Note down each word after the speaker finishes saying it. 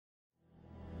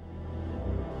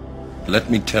Let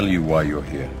me tell you why you're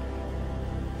here.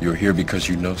 You're here because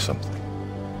you know something.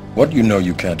 What you know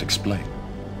you can't explain,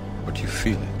 but you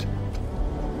feel it.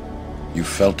 You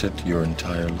felt it your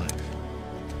entire life,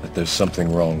 that there's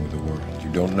something wrong with the world. You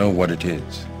don't know what it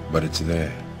is, but it's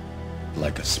there,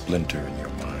 like a splinter in your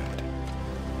mind,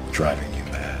 driving you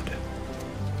mad.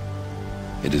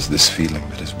 It is this feeling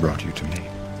that has brought you to me.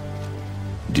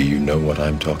 Do you know what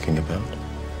I'm talking about?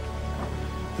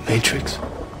 The Matrix.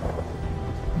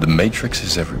 The Matrix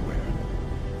is everywhere.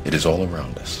 It is all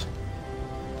around us.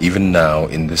 Even now,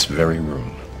 in this very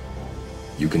room.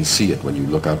 You can see it when you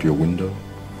look out your window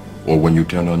or when you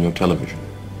turn on your television.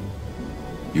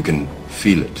 You can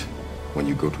feel it when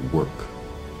you go to work,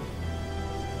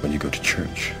 when you go to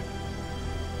church,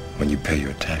 when you pay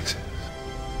your taxes.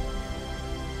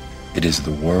 It is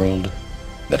the world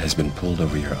that has been pulled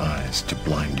over your eyes to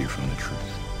blind you from the truth.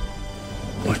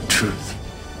 What truth?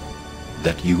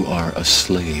 That you are a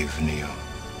slave, Neo.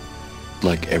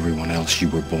 Like everyone else, you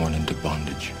were born into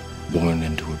bondage, born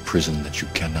into a prison that you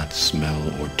cannot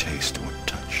smell or taste or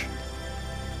touch.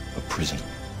 A prison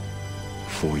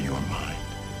for your mind.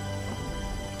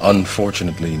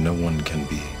 Unfortunately, no one can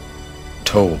be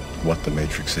told what the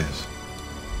Matrix is.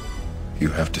 You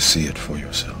have to see it for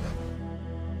yourself.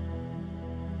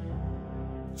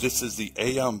 This is the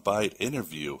Aeon Byte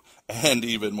interview, and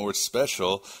even more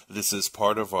special, this is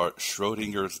part of our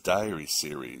Schrodinger's Diary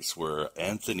series, where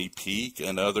Anthony Peake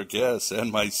and other guests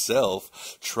and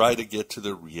myself try to get to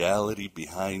the reality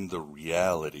behind the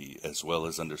reality, as well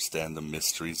as understand the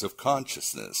mysteries of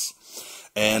consciousness.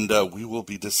 And we will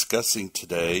be discussing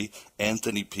today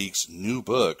Anthony Peake's new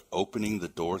book, Opening the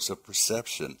Doors of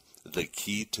Perception, The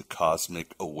Key to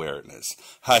Cosmic Awareness.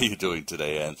 How are you doing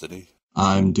today, Anthony?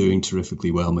 I'm doing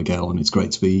terrifically well, Miguel, and it's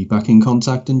great to be back in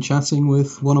contact and chatting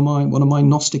with one of my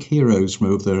Gnostic heroes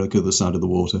from over there at the other side of the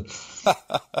water.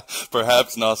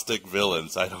 Perhaps Gnostic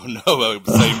villains. I don't know.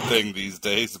 Same thing these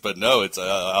days, but no, it's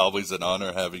always an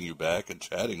honor having you back and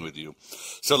chatting with you.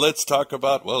 So let's talk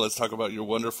about your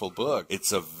wonderful book.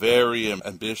 It's a very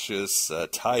ambitious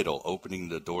title, Opening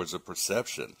the Doors of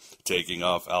Perception, taking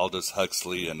off Aldous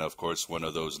Huxley and, of course, one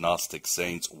of those Gnostic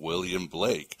saints, William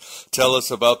Blake. Tell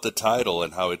us about the title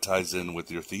and how it ties in with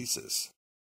your thesis.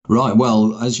 Right.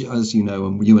 Well, as you know,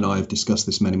 and you and I have discussed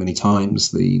this many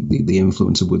times, the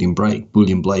influence of William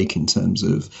Blake in terms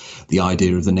of the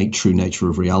idea of the true nature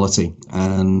of reality.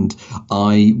 And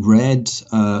I read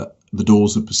The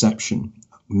Doors of Perception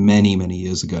many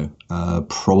years ago,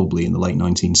 probably in the late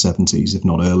 1970s, if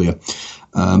not earlier.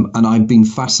 And I've been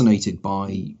fascinated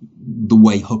by the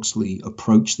way Huxley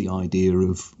approached the idea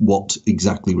of what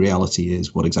exactly reality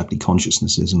is, what exactly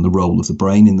consciousness is, and the role of the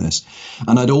brain in this.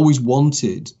 And I'd always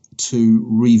wanted to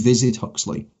revisit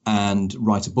Huxley and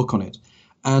write a book on it.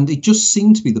 And it just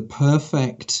seemed to be the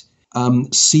perfect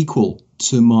sequel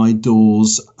to my book,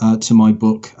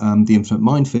 The Infinite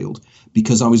Minefield,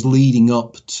 because I was leading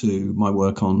up to my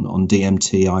work on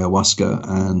DMT, ayahuasca,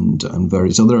 and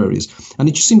various other areas. And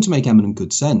it just seemed to make eminent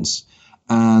good sense.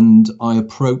 And I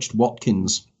approached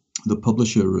Watkins, the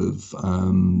publisher of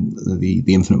the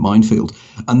Infinite Minefield,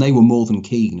 and they were more than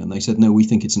keen. And they said, no, we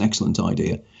think it's an excellent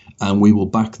idea, and we will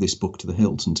back this book to the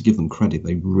hilt. And to give them credit,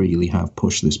 they really have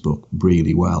pushed this book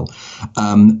really well.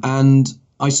 And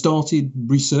I started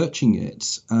researching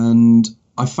it, and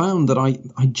I found that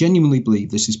I genuinely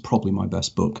believe this is probably my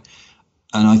best book.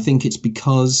 And I think it's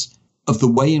because of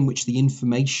the way in which the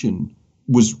information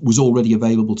was already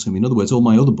available to me. In other words, all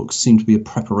my other books seemed to be a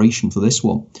preparation for this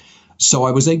one. So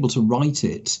I was able to write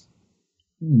it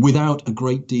without a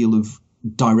great deal of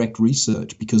direct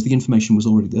research because the information was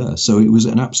already there. So it was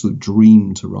an absolute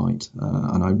dream to write,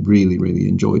 and I really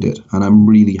enjoyed it. And I'm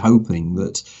really hoping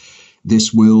that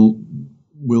this will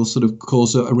sort of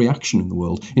cause a reaction in the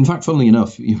world. In fact, funnily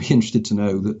enough, you'd be interested to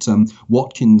know that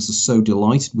Watkins is so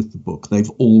delighted with the book, they've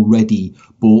already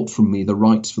bought from me the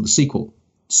rights for the sequel.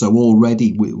 So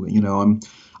already,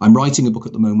 I'm writing a book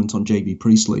at the moment on J.B.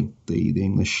 Priestley, the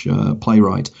English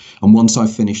playwright. And once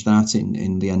I've finished that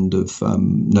in the end of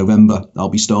November, I'll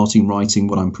be starting writing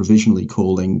what I'm provisionally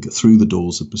calling Through the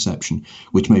Doors of Perception,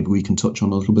 which maybe we can touch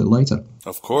on a little bit later.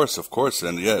 Of course.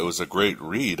 And yeah, it was a great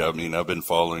read. I mean, I've been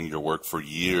following your work for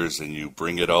years, and you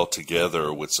bring it all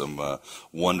together with some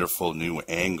wonderful new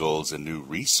angles and new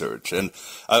research. And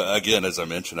again, as I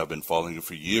mentioned, I've been following you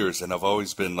for years, and I've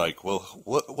always been like, well,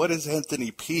 what is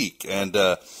Anthony Peake? And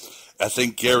I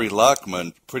think Gary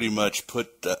Lachman pretty much put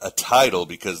a title,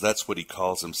 because that's what he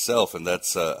calls himself, and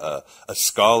that's a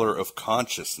scholar of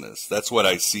consciousness. That's what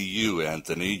I see you,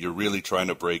 Anthony. You're really trying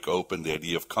to break open the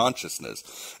idea of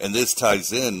consciousness. And this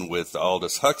ties in with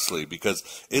Aldous Huxley, because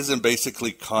isn't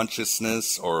basically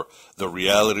consciousness, or the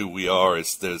reality we are,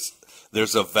 is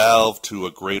there's a valve to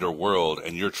a greater world,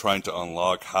 and you're trying to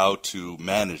unlock how to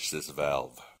manage this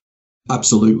valve.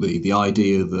 Absolutely. The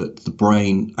idea that the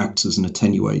brain acts as an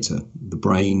attenuator. The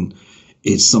brain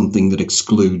is something that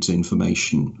excludes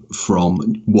information from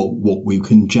what we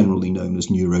can generally known as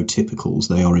neurotypicals.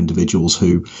 They are individuals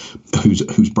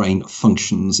whose brain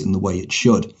functions in the way it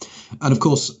should. And of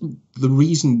course, the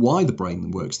reason why the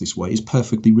brain works this way is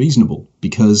perfectly reasonable,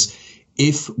 because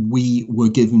if we were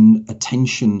given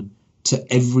attention to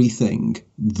everything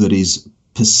that is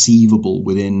perceivable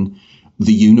within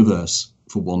the universe,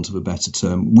 for want of a better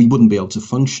term, we wouldn't be able to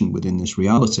function within this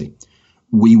reality.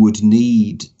 We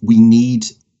need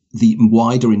the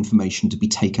wider information to be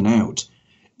taken out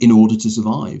in order to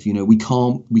survive. You know, we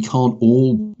can't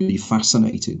all be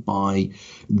fascinated by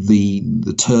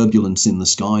the turbulence in the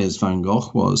sky as Van Gogh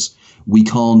was. We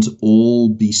can't all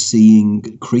be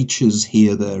seeing creatures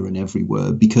here, there, and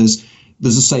everywhere, because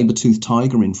there's a saber-toothed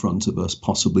tiger in front of us,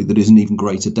 possibly, that is an even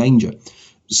greater danger.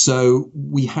 So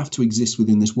we have to exist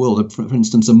within this world. For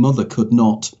instance, a mother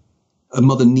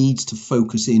needs to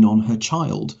focus in on her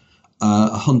child.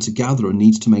 A hunter-gatherer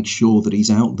needs to make sure that he's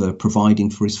out there providing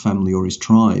for his family or his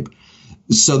tribe.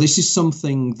 So this is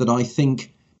something that I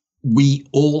think we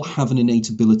all have an innate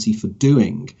ability for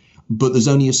doing, but there's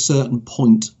only a certain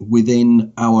point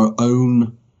within our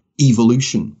own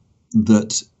evolution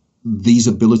that these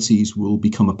abilities will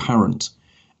become apparent.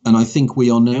 And I think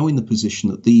we are now in the position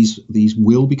that these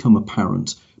will become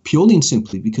apparent purely and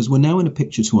simply because we're now in a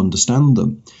picture to understand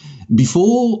them.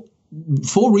 For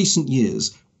recent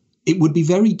years, it would be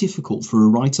very difficult for a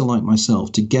writer like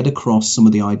myself to get across some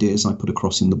of the ideas I put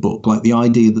across in the book, like the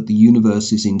idea that the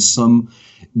universe is in some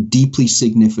deeply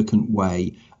significant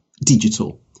way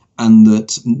digital, and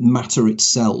that matter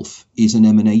itself is an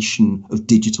emanation of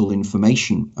digital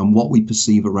information, and what we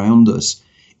perceive around us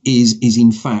is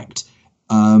in fact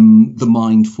the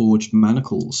mind-forged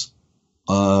manacles,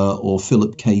 or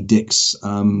Philip K. Dick's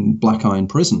Black Iron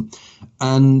Prison.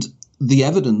 And the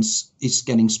evidence is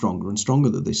getting stronger and stronger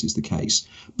that this is the case.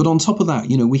 But on top of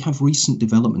that, you know, we have recent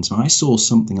developments. I saw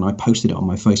something, and I posted it on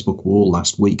my Facebook wall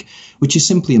last week, which is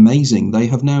simply amazing. They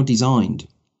have now designed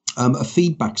a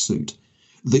feedback suit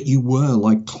that you wear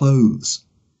like clothes,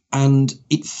 and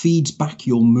it feeds back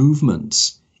your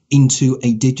movements into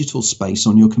a digital space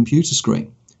on your computer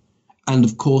screen. And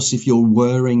of course, if you're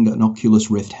wearing an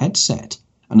Oculus Rift headset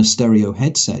and a stereo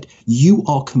headset, you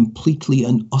are completely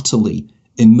and utterly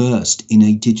immersed in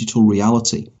a digital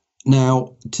reality.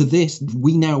 Now, to this,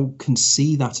 we now can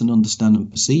see that and understand and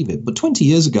perceive it. But 20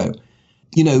 years ago,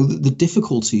 you know, the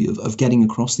difficulty of getting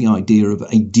across the idea of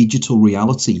a digital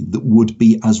reality that would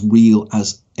be as real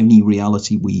as any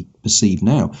reality we perceive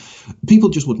now, people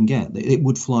just wouldn't get. It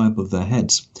would fly above their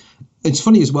heads. It's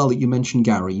funny as well that you mentioned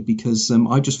Gary, because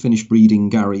I just finished reading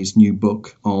Gary's new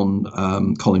book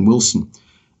on Colin Wilson,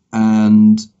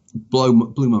 and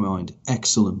blew my mind.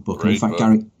 Excellent book. Great in fact,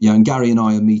 book. Gary and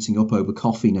I are meeting up over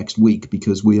coffee next week,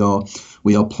 because we are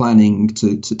planning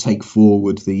to take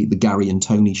forward the Gary and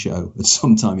Tony show at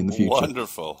some time in the future.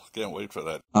 Wonderful. Can't wait for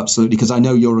that. Absolutely, because I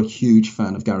know you're a huge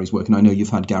fan of Gary's work, and I know you've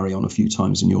had Gary on a few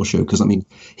times in your show, because I mean,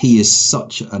 he is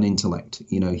such an intellect.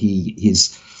 You know, he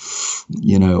is.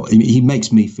 You know, he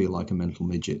makes me feel like a mental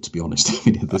midget, to be honest. I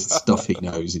mean, the stuff he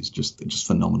knows is just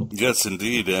phenomenal. Yes,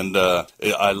 indeed. And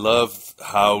I love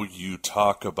how you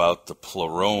talk about the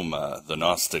Pleroma, the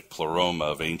Gnostic Pleroma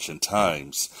of ancient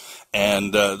times.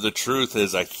 And the truth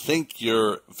is, I think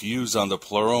your views on the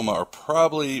Pleroma are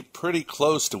probably pretty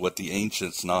close to what the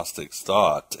ancient Gnostics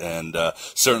thought. And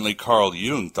certainly Carl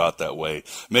Jung thought that way.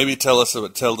 Maybe tell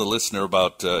the listener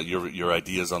about your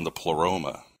ideas on the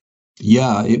Pleroma.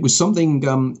 Yeah, it was something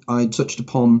I touched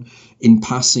upon in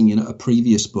passing in a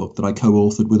previous book that I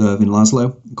co-authored with Irvin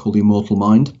Laszlo called The Immortal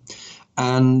Mind.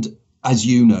 And as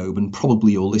you know, and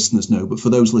probably your listeners know, but for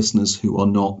those listeners who are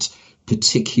not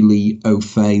particularly au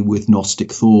fait with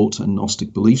Gnostic thought and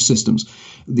Gnostic belief systems,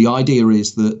 the idea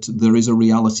is that there is a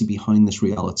reality behind this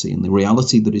reality, and the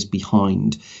reality that is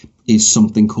behind is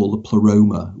something called the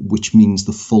Pleroma, which means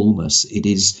the fullness. It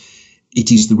is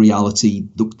the reality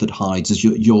that hides, as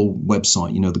your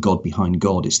website, you know, the God behind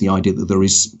God. It's the idea that there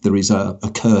is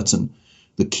a curtain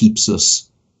that keeps us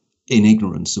in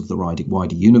ignorance of the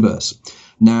wider universe.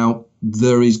 Now,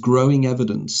 there is growing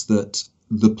evidence that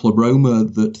the pleroma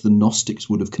that the Gnostics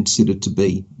would have considered to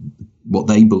be what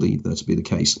they believe there to be the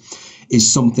case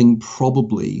is something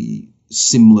probably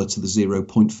similar to the 0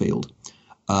 point field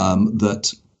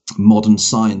that modern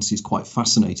science is quite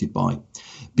fascinated by,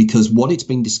 because what it's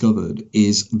been discovered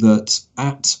is that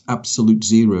at absolute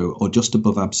zero, or just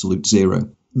above absolute zero,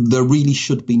 there really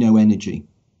should be no energy.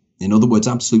 In other words,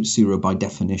 absolute zero by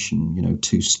definition,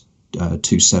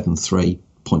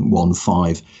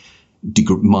 273.15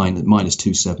 minus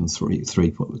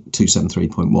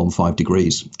 273.15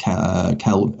 degrees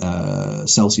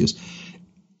Celsius.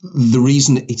 The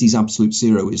reason it is absolute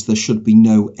zero is there should be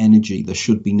no energy, there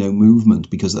should be no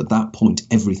movement, because at that point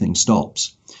everything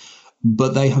stops.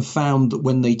 But they have found that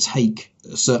when they take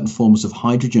certain forms of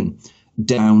hydrogen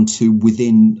down to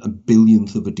within a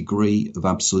billionth of a degree of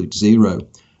absolute zero,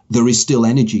 there is still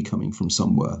energy coming from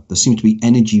somewhere. There seems to be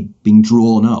energy being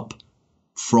drawn up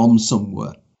from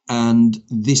somewhere. And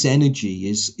this energy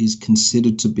is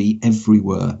considered to be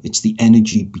everywhere. It's the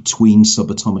energy between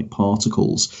subatomic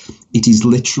particles. It is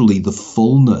literally the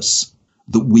fullness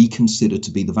that we consider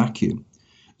to be the vacuum.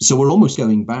 So we're almost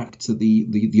going back to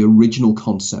the original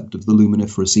concept of the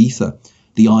luminiferous ether,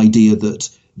 the idea that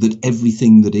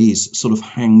everything that is sort of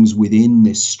hangs within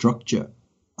this structure.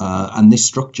 And this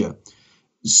structure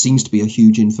seems to be a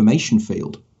huge information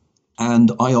field. And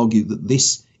I argue that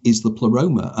this is the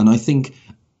pleroma. And I think,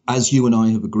 as you and I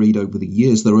have agreed over the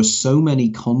years, there are so many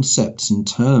concepts and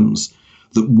terms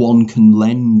that one can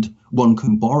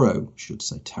borrow, I should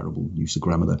say, terrible use of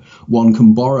grammar there, one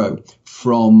can borrow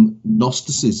from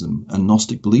Gnosticism and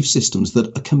Gnostic belief systems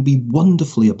that can be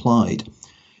wonderfully applied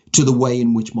to the way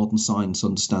in which modern science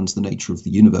understands the nature of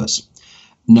the universe.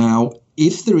 Now,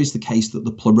 if there is the case that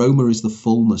the pleroma is the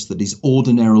fullness that is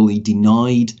ordinarily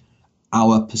denied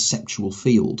our perceptual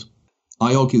field,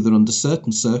 I argue that under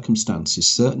certain circumstances,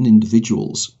 certain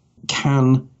individuals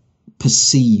can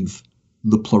perceive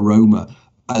the pleroma.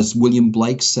 As William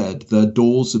Blake said, their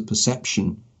doors of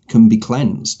perception can be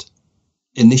cleansed,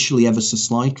 initially ever so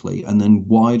slightly, and then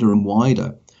wider and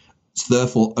wider. It's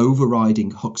therefore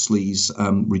overriding Huxley's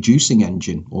reducing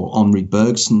engine, or Henri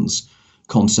Bergson's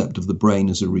concept of the brain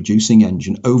as a reducing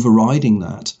engine, overriding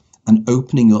that and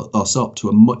opening us up to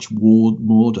a much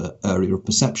broader area of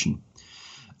perception.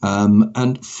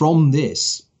 And from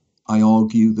this, I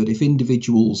argue that if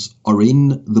individuals are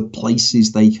in the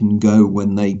places they can go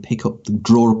when they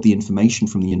draw up the information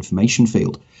from the information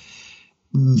field,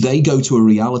 they go to a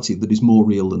reality that is more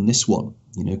real than this one,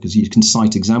 because you can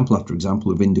cite example after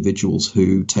example of individuals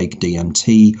who take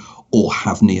DMT or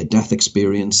have near-death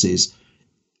experiences,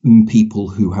 people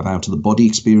who have out-of-the-body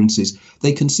experiences.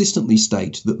 They consistently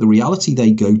state that the reality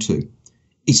they go to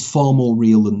is far more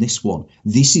real than this one.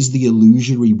 This is the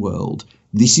illusory world.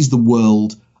 This is the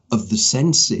world of the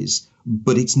senses,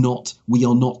 but we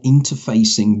are not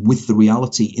interfacing with the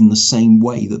reality in the same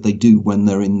way that they do when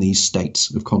they're in these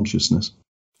states of consciousness.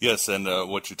 Yes, and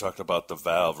what you talked about, the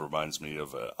valve, reminds me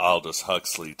of Aldous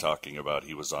Huxley talking about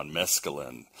he was on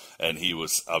mescaline, and he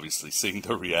was obviously seeing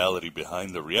the reality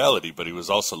behind the reality, but he was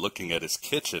also looking at his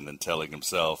kitchen and telling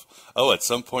himself, oh, at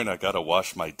some point I got to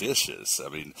wash my dishes. I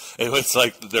mean, it's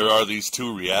like there are these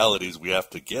two realities we have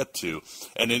to get to.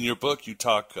 And in your book, you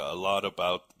talk a lot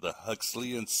about the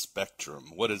Huxleyan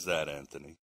spectrum. What is that,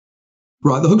 Anthony?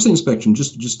 Right, the Huxleyan spectrum,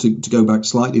 just to go back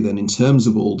slightly then, in terms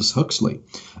of Aldous Huxley,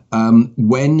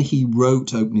 when he wrote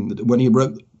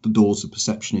The Doors of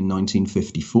Perception in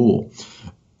 1954,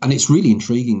 and it's really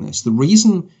intriguing this, the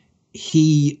reason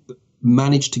he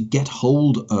managed to get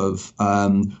hold of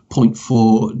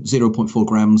 0.4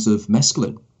 grams of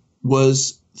mescaline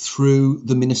was through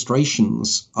the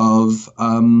ministrations of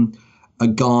a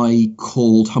guy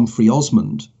called Humphrey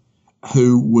Osmond,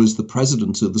 who was the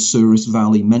president of the Souris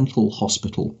Valley Mental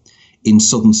Hospital in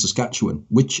southern Saskatchewan,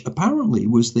 which apparently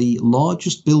was the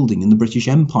largest building in the British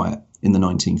Empire in the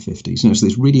 1950s. So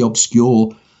this really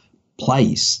obscure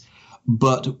place.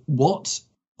 But what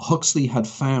Huxley had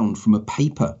found from a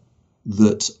paper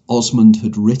that Osmond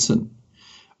had written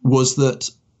was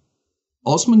that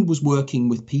Osmond was working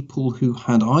with people who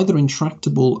had either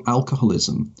intractable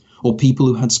alcoholism or people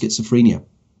who had schizophrenia.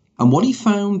 And what he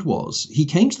found was, he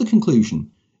came to the conclusion,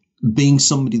 being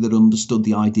somebody that understood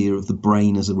the idea of the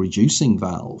brain as a reducing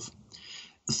valve,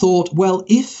 thought, well,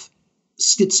 if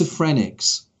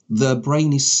schizophrenics, their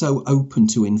brain is so open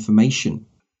to information,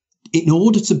 in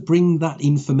order to bring that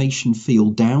information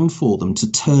field down for them,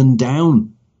 to turn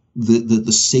down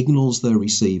the signals they're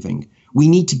receiving, we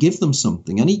need to give them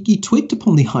something. And he twigged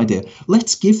upon the idea,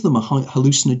 let's give them a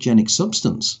hallucinogenic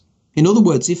substance. In other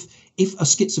words, if a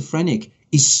schizophrenic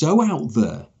is so out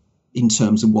there in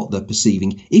terms of what they're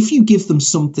perceiving. If you give them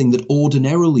something that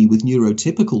ordinarily with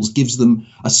neurotypicals gives them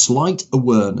a slight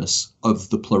awareness of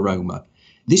the pleroma,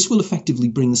 this will effectively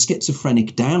bring the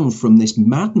schizophrenic down from this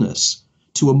madness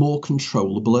to a more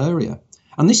controllable area.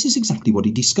 And this is exactly what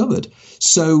he discovered.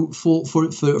 So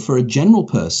for a general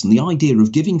person, the idea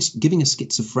of giving a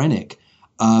schizophrenic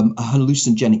a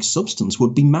hallucinogenic substance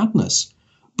would be madness.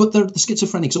 But the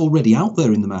schizophrenic's already out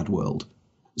there in the mad world.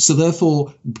 So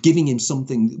therefore, giving him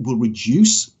something will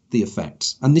reduce the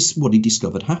effects. And this is what he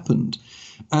discovered happened.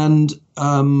 And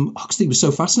Huxley was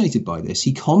so fascinated by this,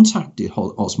 he contacted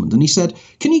Osmond and he said,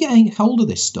 can you get a hold of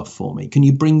this stuff for me? Can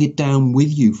you bring it down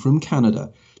with you from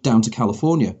Canada down to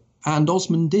California? And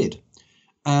Osmond did.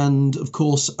 And of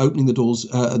course, opening the doors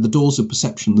of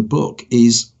perception, the book,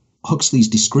 is Huxley's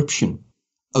description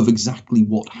of exactly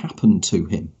what happened to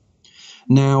him.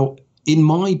 Now, in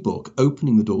my book,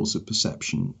 Opening the Doors of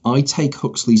Perception, I take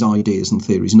Huxley's ideas and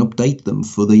theories and update them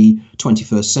for the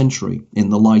 21st century in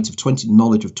the light of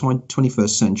knowledge of 21st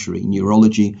century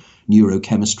neurology,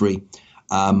 neurochemistry,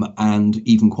 and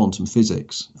even quantum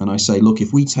physics. And I say, look,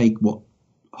 if we take what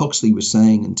Huxley was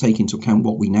saying and take into account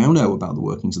what we now know about the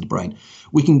workings of the brain,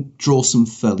 we can draw some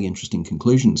fairly interesting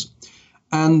conclusions.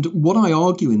 And what I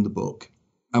argue in the book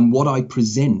and what I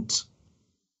present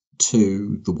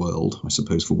to the world, I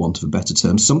suppose for want of a better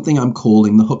term, something I'm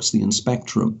calling the Huxleyan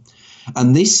spectrum.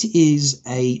 And this is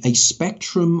a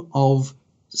spectrum of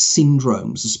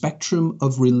syndromes, a spectrum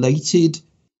of related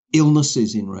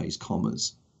illnesses, in raised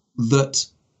commas, that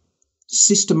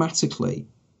systematically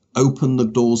open the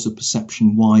doors of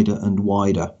perception wider and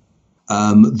wider.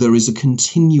 There is a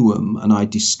continuum, and I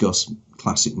discuss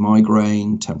classic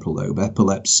migraine, temporal lobe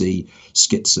epilepsy,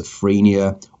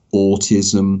 schizophrenia,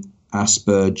 autism,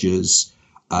 Asperger's,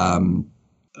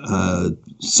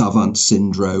 savant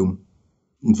syndrome,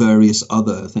 and various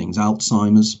other things,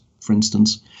 Alzheimer's, for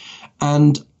instance.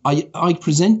 And I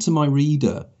present to my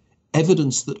reader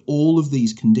evidence that all of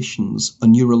these conditions are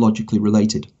neurologically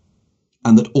related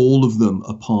and that all of them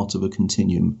are part of a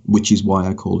continuum, which is why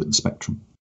I call it the spectrum.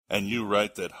 And you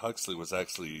write that Huxley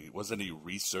wasn't he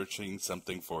researching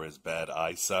something for his bad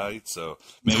eyesight? So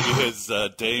maybe his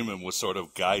daemon was sort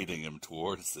of guiding him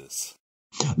towards this.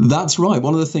 That's right.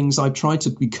 One of the things I try to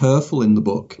be careful in the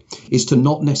book is to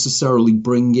not necessarily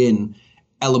bring in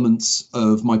elements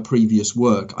of my previous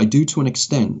work. I do to an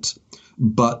extent,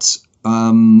 but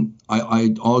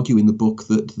I argue in the book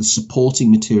that the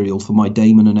supporting material for my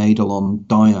daemon and eidolon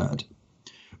dyad,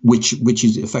 which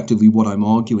is effectively what I'm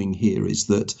arguing here, is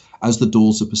that as the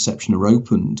doors of perception are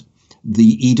opened,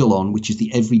 the eidolon, which is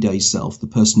the everyday self, the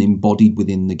person embodied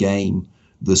within the game,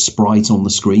 the sprite on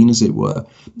the screen, as it were,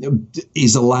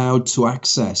 is allowed to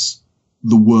access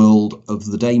the world of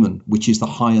the daemon, which is the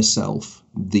higher self.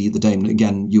 The daemon,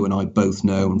 again, you and I both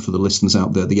know, and for the listeners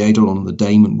out there, the eidolon and the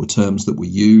daemon were terms that were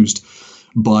used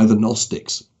by the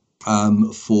Gnostics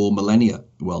for millennia,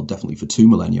 well, definitely for 2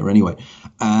 millennia anyway.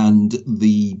 And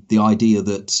the idea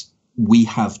that we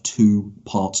have two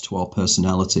parts to our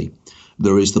personality.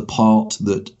 There is the part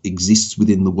that exists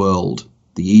within the world,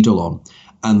 the eidolon,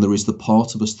 and there is the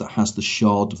part of us that has the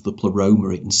shard of the pleroma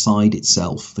inside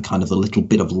itself, the kind of the little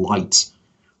bit of light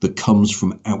that comes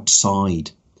from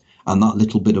outside. And that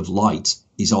little bit of light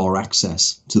is our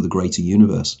access to the greater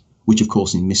universe, which, of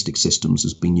course, in mystic systems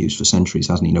has been used for centuries,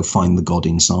 hasn't it? You know, find the God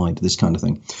inside, this kind of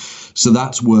thing. So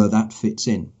that's where that fits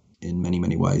in many,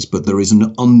 many ways. But there is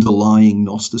an underlying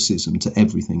Gnosticism to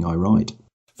everything I write.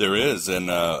 There is, and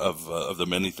of the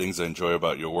many things I enjoy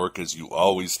about your work is you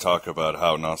always talk about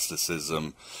how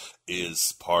Gnosticism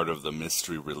is part of the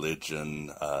mystery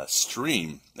religion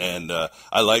stream. And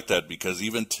I like that because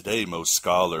even today, most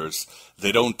scholars,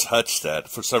 they don't touch that.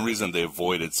 For some reason, they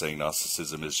avoided saying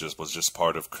Gnosticism was just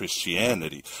part of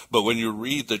Christianity. But when you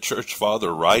read the Church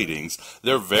Father writings,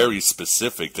 they're very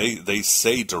specific. They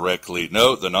say directly,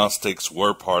 no, the Gnostics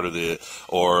were part of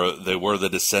or they were the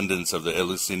descendants of the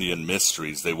Eleusinian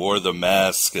mysteries. They wore the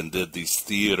mask and did these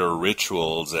theater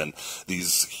rituals and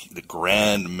these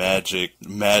grand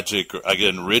magic,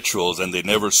 again, rituals, and they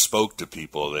never spoke to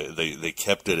people. They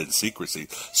kept it in secrecy.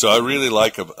 So I really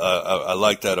like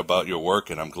that about your work,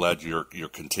 and I'm glad you're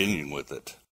continuing with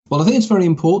it. Well, I think it's very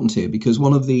important here because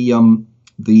one of the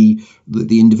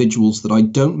individuals that I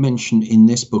don't mention in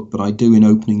this book, but I do in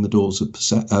Opening the Doors of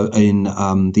in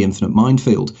The Infinite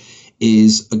Minefield,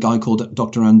 is a guy called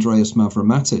Dr. Andreas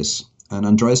Mavromatis. And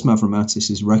Andreas Mavromatis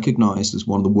is recognized as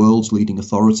one of the world's leading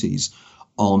authorities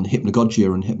on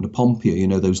hypnagogia and hypnopompia, you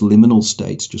know, those liminal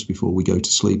states just before we go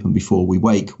to sleep and before we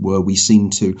wake, where we seem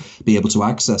to be able to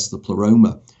access the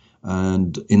pleroma.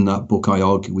 And in that book, I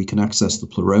argue we can access the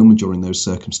pleroma during those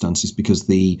circumstances because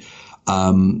the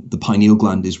pineal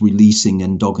gland is releasing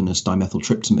endogenous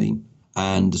dimethyltryptamine,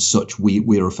 and as such,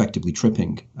 we're effectively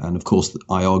tripping. And of course,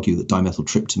 I argue that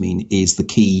dimethyltryptamine is the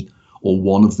key, or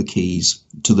one of the keys,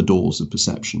 to the doors of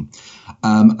perception.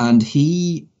 And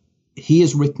he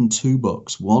has written 2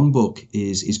 books. One book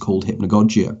is called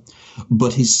Hypnagogia,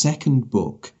 but his second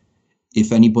book,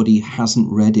 if anybody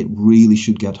hasn't read it, really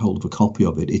should get hold of a copy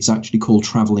of it. It's actually called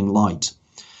Traveling Light.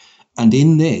 And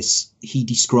in this, he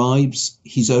describes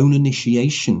his own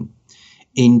initiation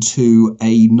into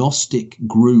a Gnostic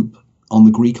group on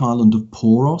the Greek island of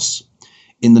Poros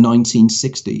in the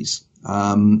 1960s.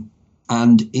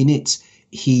 And in it,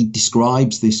 he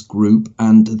describes this group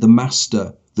and the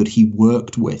master that he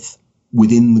worked with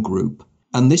within the group.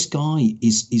 And this guy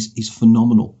is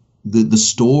phenomenal. The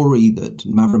story that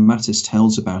Mavromatis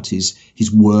tells about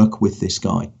his work with this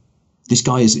guy. This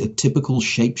guy is a typical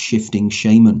shape-shifting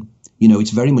shaman. You know,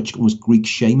 it's very much almost Greek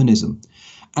shamanism.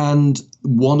 And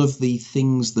one of the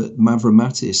things that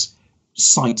Mavromatis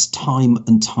cites time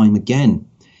and time again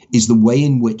is the way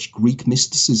in which Greek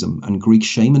mysticism and Greek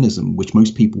shamanism, which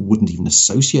most people wouldn't even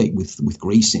associate with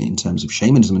Greece in terms of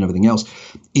shamanism and everything else,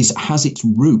 has its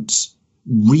roots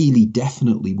really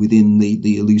definitely within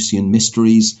the Eleusinian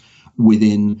mysteries,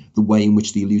 within the way in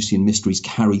which the Eleusinian mysteries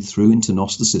carried through into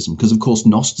Gnosticism. Because, of course,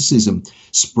 Gnosticism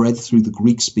spread through the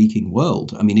Greek-speaking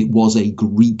world. I mean, it was a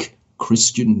Greek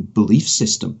Christian belief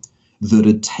system that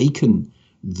had taken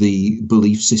the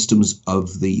belief systems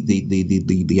of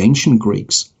the ancient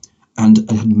Greeks and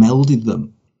had melded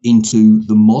them into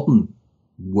the modern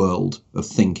world of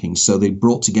thinking. So they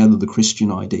brought together the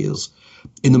Christian ideas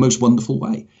in the most wonderful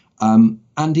way.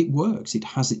 And it works. It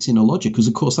has its inner logic, because,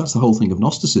 of course, that's the whole thing of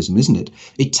Gnosticism, isn't it?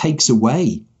 It takes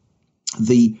away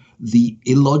the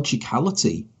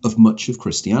illogicality of much of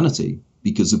Christianity,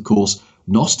 because, of course,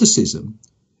 Gnosticism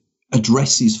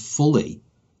addresses fully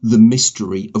the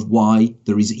mystery of why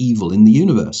there is evil in the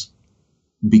universe.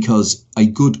 Because a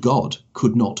good God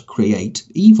could not create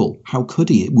evil. How could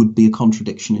he? It would be a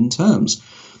contradiction in terms.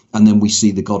 And then we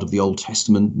see the God of the Old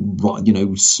Testament, you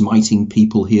know, smiting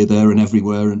people here, there and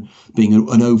everywhere and being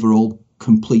an overall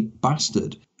complete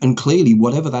bastard. And clearly,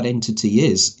 whatever that entity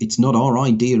is, it's not our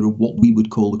idea of what we would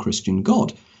call the Christian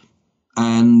God.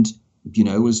 And, you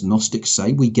know, as Gnostics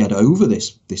say, we get over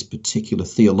this particular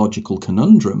theological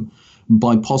conundrum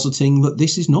by positing that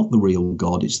this is not the real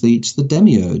God. It's the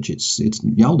demiurge. It's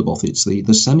Yaldabaoth. It's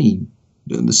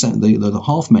the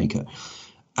half maker.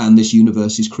 And this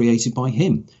universe is created by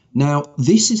him. Now,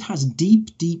 this has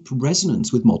deep, deep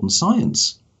resonance with modern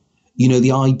science. You know,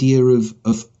 the idea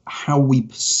of how we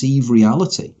perceive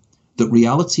reality, that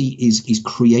reality is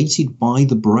created by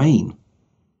the brain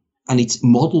and it's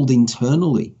modeled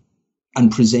internally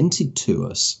and presented to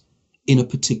us in a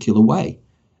particular way.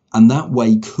 And that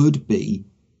way could be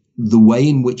the way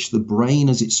in which the brain,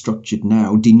 as it's structured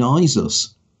now, denies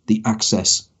us the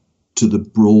access to the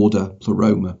broader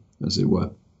pleroma, as it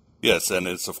were. Yes, and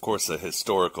it's of course a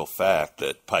historical fact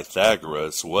that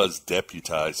Pythagoras was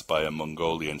deputized by a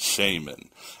Mongolian shaman,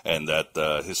 and that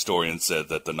historians said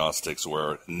that the Gnostics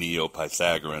were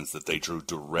Neo-Pythagoreans, that they drew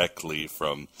directly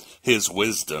from his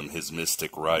wisdom, his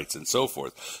mystic rites, and so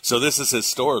forth. So this is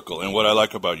historical, and what I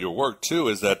like about your work, too,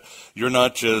 is that you're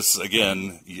not just,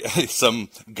 again, some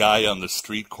guy on the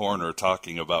street corner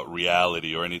talking about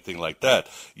reality or anything like that.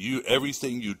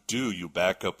 Everything you do, you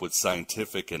back up with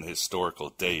scientific and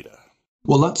historical data.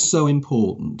 Well, that's so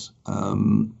important.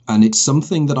 And it's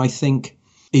something that I think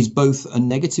is both a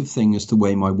negative thing as to the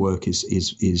way my work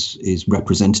is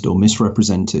represented or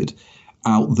misrepresented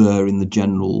out there in the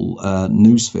general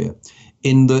noosphere,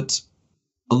 in that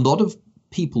a lot of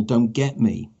people don't get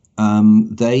me.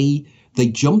 They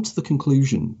jump to the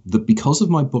conclusion that because of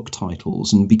my book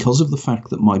titles and because of the fact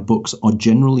that my books are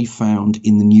generally found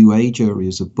in the New Age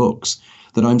areas of books,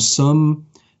 that I'm some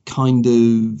kind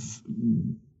of...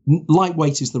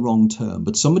 lightweight is the wrong term,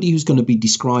 but somebody who's going to be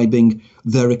describing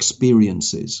their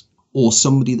experiences, or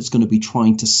somebody that's going to be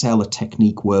trying to sell a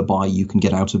technique whereby you can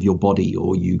get out of your body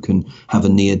or you can have a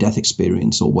near-death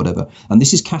experience or whatever. And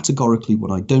this is categorically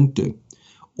what I don't do.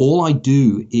 All I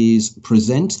do is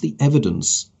present the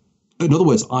evidence. In other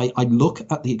words, I look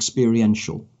at the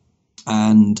experiential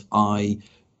and I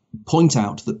point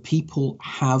out that people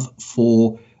have,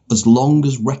 for as long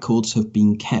as records have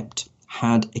been kept,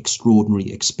 had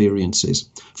extraordinary experiences,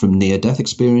 from near-death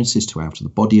experiences to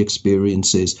out-of-the-body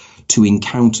experiences to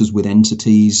encounters with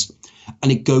entities, and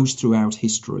it goes throughout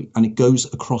history and it goes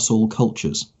across all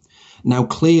cultures. Now,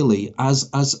 clearly, as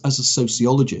a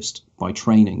sociologist by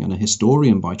training and a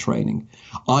historian by training,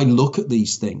 I look at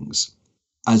these things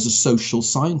as a social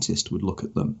scientist would look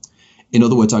at them. In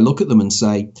other words, I look at them and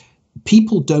say,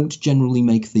 people don't generally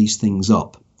make these things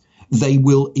up. They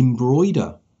will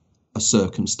embroider a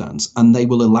circumstance and they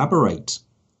will elaborate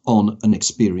on an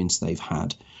experience they've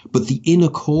had. But the inner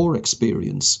core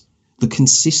experience, the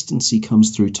consistency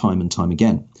comes through time and time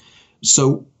again.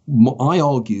 So I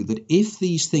argue that if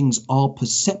these things are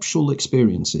perceptual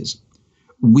experiences,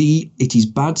 it is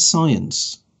bad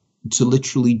science to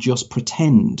literally just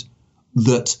pretend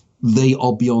that they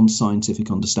are beyond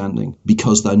scientific understanding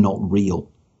because they're not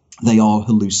real. They are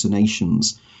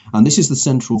hallucinations. And this is the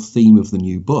central theme of the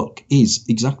new book, is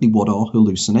exactly what are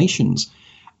hallucinations?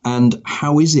 And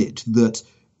how is it that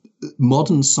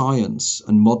modern science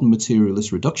and modern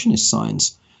materialist reductionist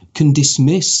science can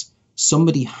dismiss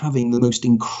somebody having the most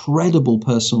incredible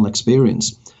personal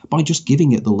experience by just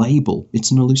giving it the label,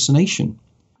 it's an hallucination,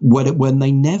 when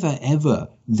they never ever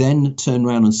then turn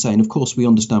around and say, and of course we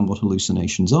understand what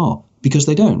hallucinations are, because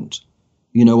they don't.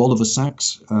 You know, Oliver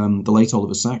Sacks, the late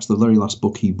Oliver Sacks, the very last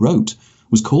book he wrote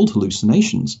was called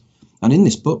Hallucinations. And in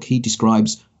this book, he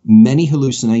describes many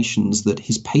hallucinations that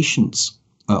his patients,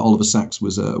 Oliver Sacks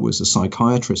was a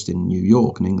psychiatrist in New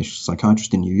York, an English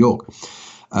psychiatrist in New York.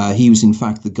 He was, in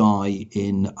fact, the guy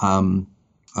in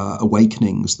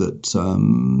Awakenings that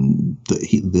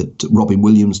Robin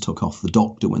Williams took off the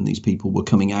doctor when these people were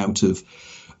coming out of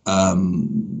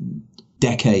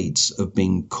decades of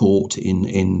being caught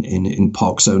in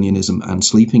Parkinsonianism and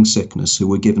sleeping sickness, who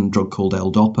were given a drug called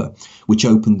L-Dopa, which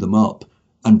opened them up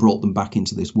and brought them back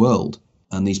into this world.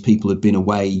 And these people had been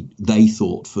away, they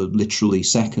thought, for literally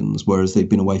seconds, whereas they'd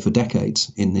been away for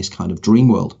decades in this kind of dream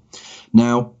world.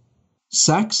 Now,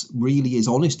 Sacks really is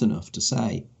honest enough to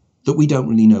say that we don't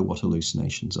really know what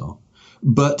hallucinations are.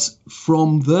 But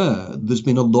from there's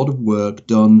been a lot of work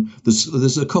done.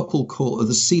 There's a couple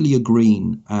called Celia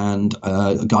Green and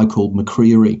a guy called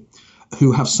McCreary,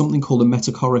 who have something called a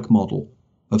metachoric model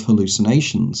of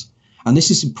hallucinations. And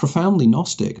this is profoundly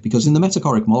Gnostic, because in the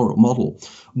metachoric model,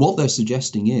 what they're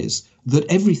suggesting is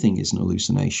that everything is an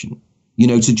hallucination. You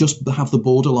know, to just have the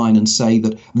borderline and say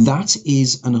that that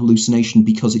is an hallucination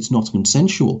because it's not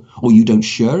consensual, or you don't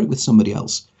share it with somebody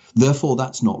else, therefore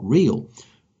that's not real.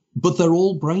 But they're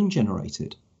all brain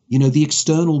generated. You know, the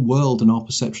external world and our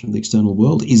perception of the external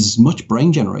world is as much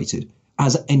brain generated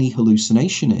as any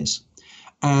hallucination is.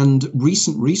 And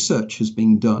recent research has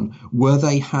been done where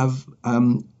they have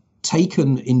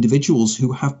taken individuals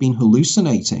who have been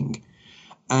hallucinating,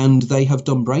 and they have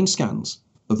done brain scans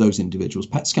of those individuals,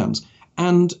 PET scans,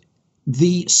 and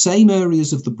the same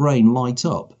areas of the brain light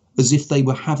up as if they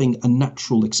were having a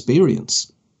natural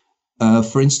experience.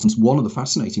 For instance, one of the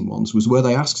fascinating ones was where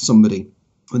they asked somebody,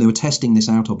 when they were testing this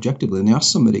out objectively, and they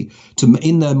asked somebody to,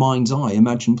 in their mind's eye,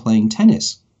 imagine playing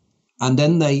tennis. And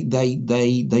then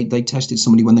they tested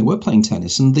somebody when they were playing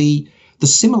tennis, and the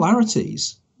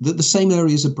similarities, that the same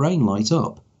areas of brain light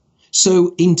up.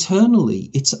 So internally,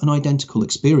 it's an identical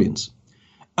experience.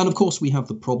 And of course, we have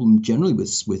the problem generally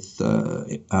with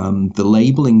the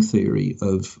labeling theory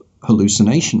of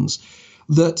hallucinations,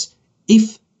 that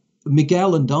if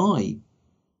Miguel and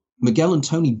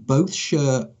Tony both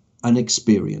share an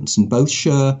experience and both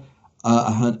share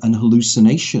an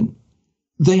hallucination,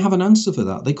 they have an answer for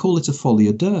that. They call it a folie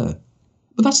à deux.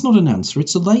 But that's not an answer,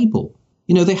 it's a label.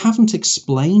 You know, they haven't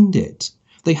explained it.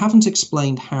 They haven't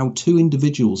explained how two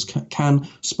individuals can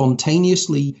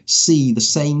spontaneously see the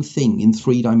same thing in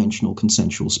three-dimensional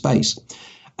consensual space.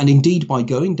 And indeed, by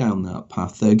going down that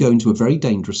path, they're going to a very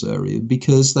dangerous area,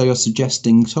 because they are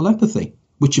suggesting telepathy,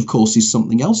 which, of course, is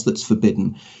something else that's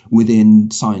forbidden within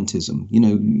scientism. You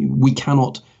know, we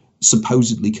cannot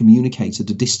supposedly communicate at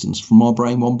a distance from our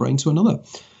brain, one brain to another.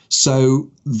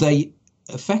 So they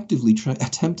effectively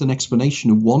attempt an explanation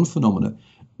of one phenomena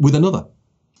with another.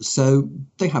 So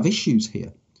they have issues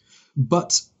here.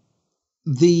 But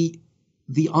the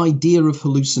idea of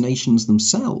hallucinations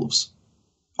themselves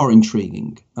are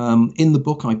intriguing. In the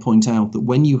book, I point out that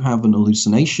when you have an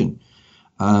hallucination,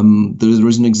 there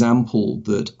is an example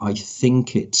that I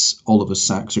think it's Oliver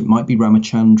Sacks, or it might be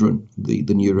Ramachandran, the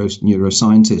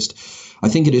neuroscientist. I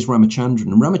think it is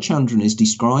Ramachandran. And Ramachandran is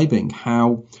describing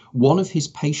how one of his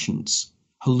patients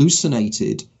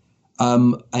hallucinated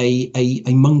a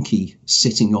monkey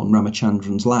sitting on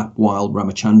Ramachandran's lap while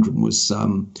Ramachandran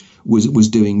was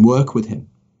doing work with him.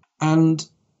 And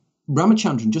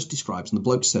Ramachandran just describes, and the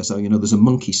bloke says, oh, you know, there's a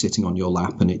monkey sitting on your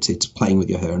lap and it's playing with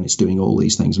your hair and it's doing all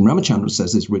these things. And Ramachandran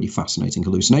says this really fascinating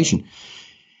hallucination.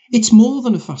 It's more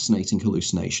than a fascinating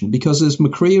hallucination because, as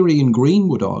McCreary and Green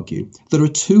would argue, there are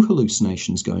two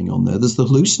hallucinations going on there. There's the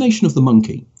hallucination of the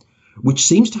monkey, which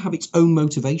seems to have its own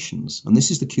motivations. And this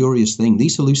is the curious thing.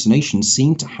 These hallucinations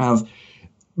seem to have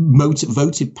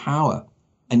votive power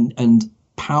and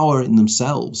power in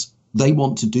themselves. They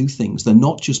want to do things. They're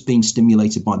not just being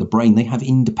stimulated by the brain. They have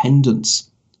independence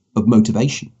of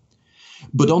motivation.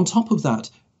 But on top of that,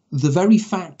 the very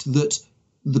fact that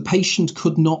the patient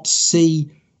could not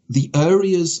see the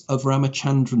areas of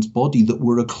Ramachandran's body that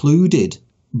were occluded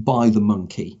by the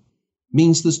monkey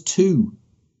means there's two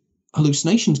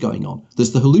hallucinations going on.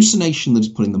 There's the hallucination that is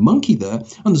putting the monkey there,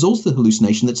 and there's also the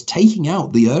hallucination that's taking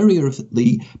out the area of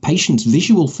the patient's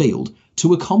visual field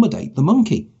to accommodate the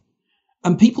monkey.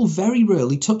 And people very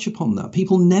rarely touch upon that.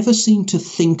 People never seem to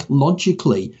think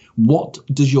logically, what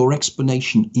does your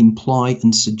explanation imply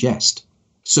and suggest?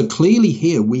 So clearly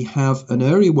here we have an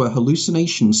area where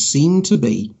hallucinations seem to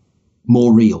be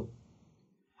more real.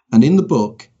 And in the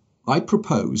book, I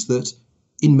propose that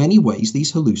in many ways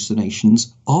these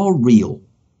hallucinations are real,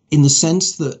 in the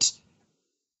sense that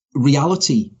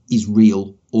reality is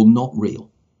real or not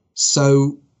real.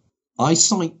 So I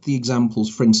cite the examples,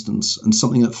 for instance, and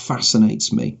something that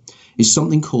fascinates me is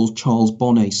something called Charles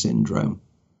Bonnet syndrome.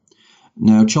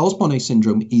 Now, Charles Bonnet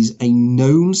syndrome is a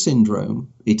known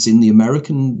syndrome. It's in the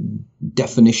American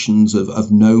definitions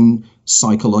of known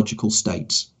psychological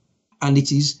states, and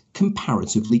it is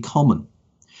comparatively common.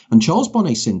 And Charles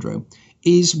Bonnet syndrome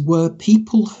is where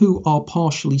people who are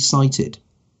partially sighted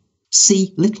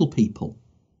see little people.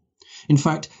 In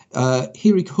fact,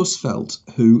 Erich Husfeld,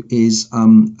 who is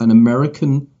an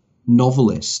American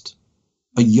novelist,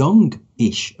 a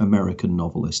young-ish American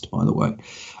novelist, by the way,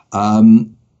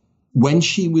 when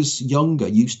she was younger,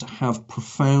 used to have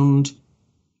profound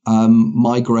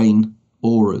migraine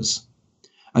auras.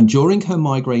 And during her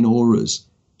migraine auras,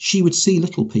 she would see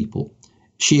little people.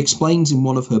 She explains in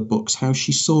one of her books how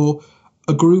she saw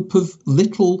a group of a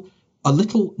little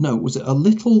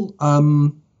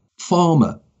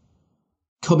farmer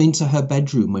come into her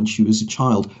bedroom when she was a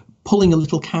child, pulling a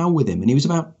little cow with him. And he was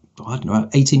about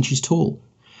 8 inches tall.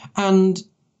 And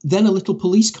then a little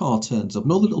police car turns up,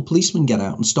 and all the little policemen get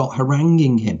out and start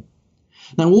haranguing him.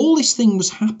 Now, all this thing was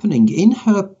happening in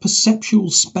her perceptual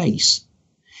space,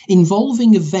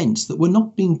 involving events that were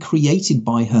not being created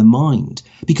by her mind.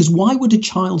 Because why would a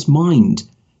child's mind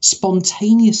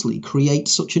spontaneously create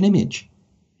such an image?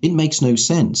 It makes no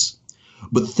sense.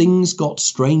 But things got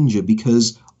stranger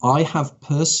because I have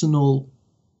personal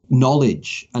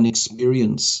knowledge and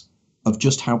experience of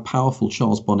just how powerful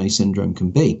Charles Bonnet syndrome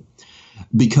can be.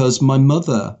 Because my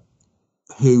mother,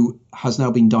 who has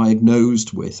now been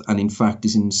diagnosed with, and in fact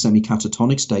is in a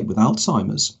semi-catatonic state with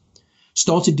Alzheimer's,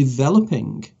 started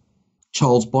developing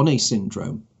Charles Bonnet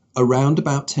syndrome around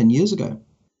about 10 years ago.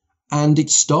 And it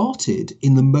started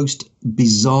in the most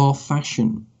bizarre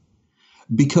fashion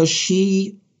because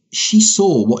she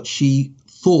saw what she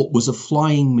thought was a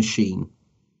flying machine.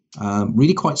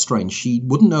 Really quite strange. She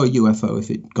wouldn't know a UFO if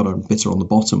it got a bitter on the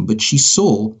bottom, but she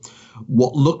saw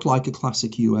what looked like a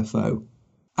classic UFO.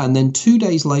 And then 2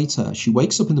 days later, she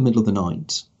wakes up in the middle of the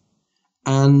night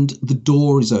and the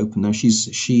door is open. Now,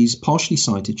 she's partially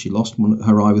sighted. She lost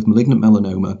her eye with malignant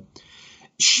melanoma.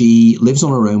 She lives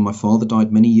on her own. My father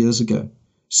died many years ago.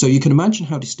 So you can imagine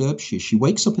how disturbed she is. She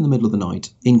wakes up in the middle of the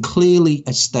night in clearly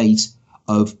a state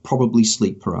of probably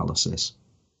sleep paralysis.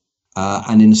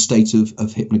 And in a state of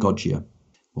hypnagogia,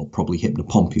 well, probably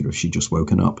hypnopompia if she'd just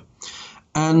woken up.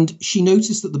 And she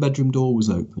noticed that the bedroom door was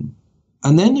open.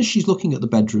 And then as she's looking at the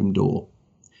bedroom door,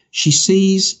 she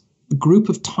sees a group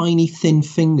of tiny, thin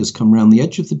fingers come around the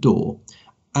edge of the door.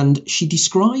 And she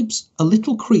describes a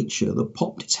little creature that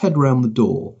popped its head around the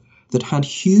door that had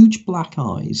huge black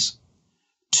eyes,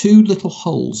 2 little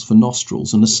holes for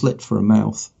nostrils and a slit for a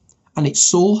mouth. And it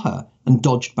saw her and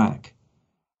dodged back.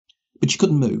 But she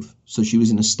couldn't move, so she was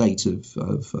in a state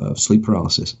of sleep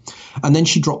paralysis. And then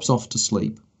she drops off to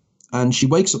sleep. And she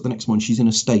wakes up the next morning, she's in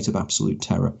a state of absolute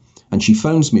terror. And she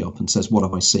phones me up and says, "What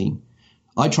have I seen?"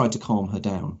 I tried to calm her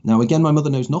down. Now, again, my mother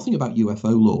knows nothing about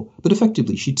UFO lore, but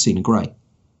effectively she'd seen a grey.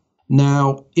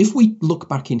 Now, if we look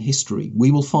back in history,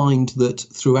 we will find that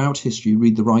throughout history,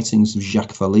 read the writings of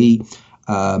Jacques Vallée,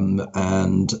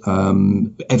 and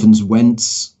Evans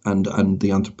Wentz, and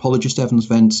the anthropologist Evans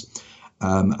Wentz,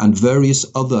 and various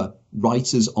other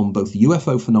writers on both the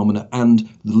UFO phenomena and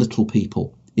the little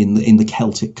people in the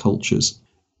Celtic cultures.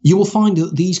 You will find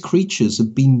that these creatures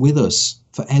have been with us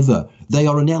forever. They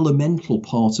are an elemental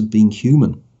part of being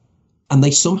human. And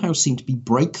they somehow seem to be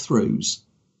breakthroughs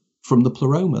from the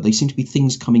Pleroma. They seem to be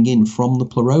things coming in from the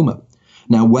Pleroma.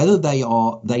 Now, whether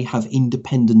they have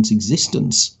independent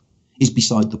existence is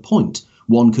beside the point.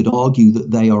 One could argue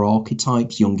that they are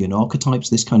archetypes, Jungian archetypes,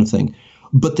 this kind of thing,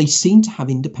 but they seem to have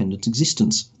independent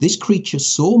existence. This creature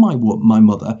saw my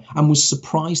mother and was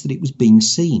surprised that it was being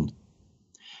seen.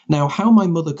 Now, how my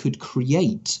mother could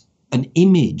create an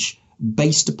image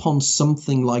based upon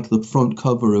something like the front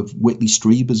cover of Whitley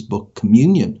Strieber's book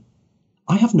Communion,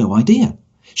 I have no idea.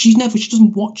 She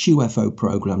doesn't watch UFO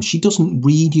programs. She doesn't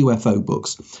read UFO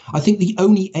books. I think the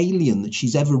only alien that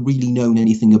she's ever really known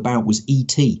anything about was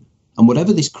E.T. And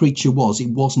whatever this creature was,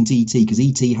 it wasn't E.T. because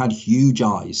E.T. had huge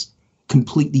eyes,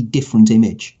 completely different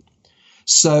image.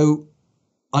 So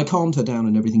I calmed her down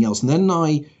and everything else. And then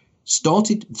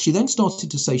she then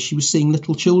started to say she was seeing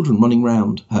little children running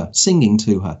around her, singing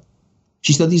to her.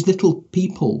 She said, these little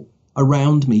people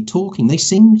around me talking, they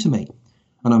sing to me.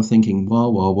 And I'm thinking,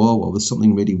 whoa, there's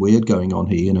something really weird going on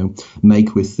here,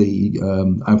 make with the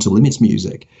Outer Limits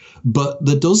music. But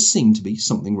there does seem to be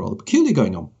something rather peculiar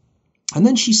going on. And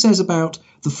then she says about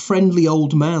the friendly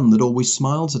old man that always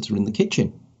smiles at her in the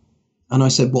kitchen. And I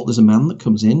said, what, there's a man that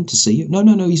comes in to see you? No,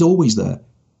 he's always there.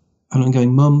 And I'm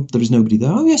going, Mum, there is nobody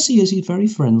there. Oh, yes, he is. He's very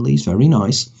friendly. He's very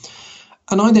nice.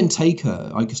 And I then take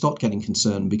her. I start getting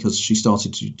concerned because she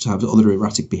started to have other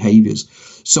erratic behaviours.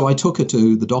 So I took her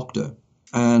to the doctor.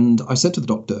 And I said to the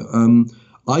doctor,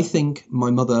 I think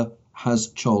my mother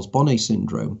has Charles Bonnet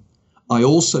syndrome. I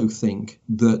also think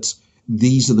that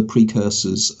these are the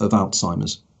precursors of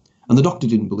Alzheimer's. And the doctor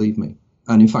didn't believe me.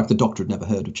 And in fact, the doctor had never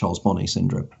heard of Charles Bonnet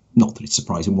syndrome. Not that it's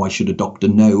surprising. Why should a doctor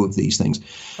know of these things?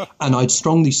 And I'd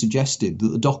strongly suggested that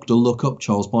the doctor look up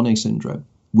Charles Bonnet syndrome,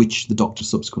 which the doctor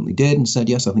subsequently did and said,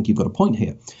 yes, I think you've got a point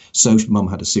here. So Mum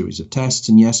had a series of tests.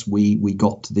 And yes, we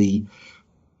got the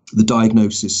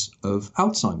diagnosis of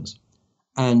Alzheimer's.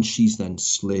 And she's then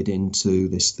slid into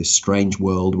this strange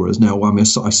world, whereas now I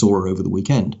saw her over the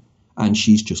weekend, and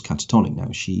she's just catatonic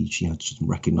now. She doesn't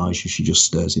recognise you, she just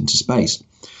stares into space.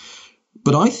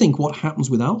 But I think what happens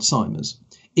with Alzheimer's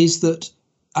is that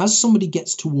as somebody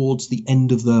gets towards the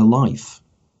end of their life,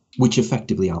 which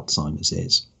effectively Alzheimer's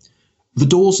is, the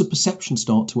doors of perception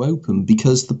start to open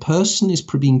because the person is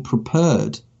being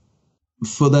prepared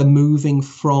for their moving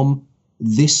from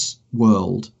this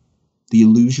world, the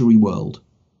illusory world,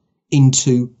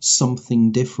 into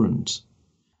something different.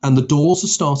 And the doors are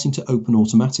starting to open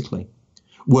automatically.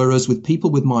 Whereas with people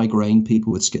with migraine,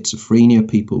 people with schizophrenia,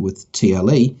 people with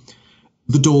TLE,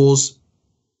 the doors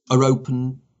are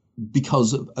open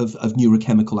because of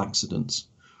neurochemical accidents.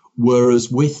 Whereas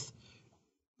with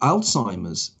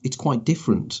Alzheimer's, it's quite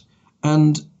different.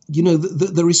 And,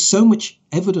 there is so much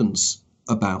evidence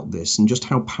about this and just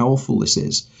how powerful this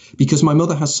is, because my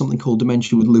mother has something called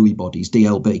dementia with Lewy bodies,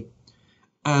 DLB.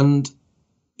 And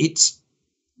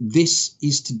this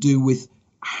is to do with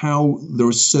how there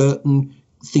are certain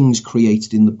things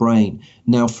created in the brain.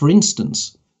 Now, for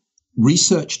instance,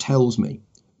 research tells me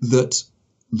that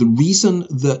the reason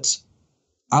that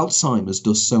Alzheimer's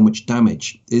does so much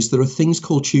damage is there are things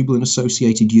called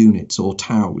tubulin-associated units, or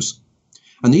TAUs.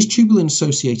 And these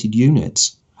tubulin-associated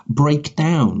units break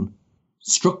down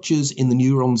structures in the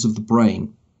neurons of the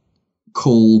brain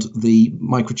called the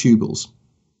microtubules.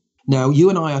 Now, you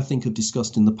and I think, have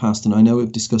discussed in the past, and I know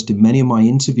we've discussed in many of my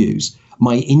interviews,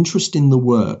 my interest in the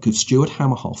work of Stuart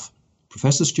Hamerhoff,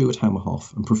 Professor Stuart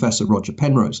Hamerhoff and Professor Roger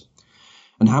Penrose.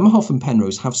 And Hamerhoff and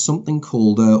Penrose have something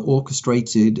called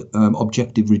orchestrated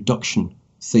objective reduction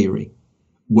theory,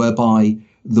 whereby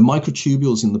the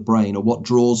microtubules in the brain are what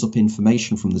draws up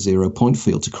information from the 0-point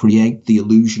field to create the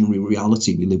illusionary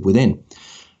reality we live within.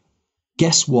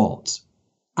 Guess what?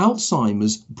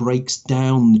 Alzheimer's breaks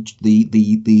down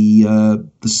the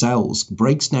cells,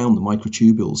 breaks down the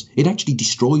microtubules. It actually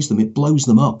destroys them. It blows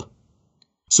them up.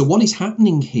 So what is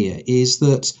happening here is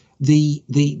that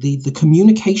the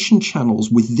communication channels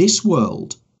with this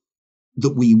world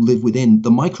that we live within,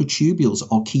 the microtubules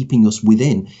are keeping us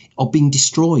within, are being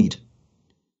destroyed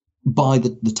by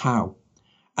the tau.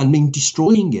 And in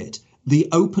destroying it, they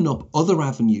open up other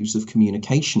avenues of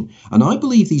communication. And I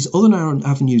believe these other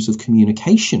avenues of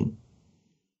communication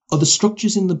are the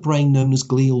structures in the brain known as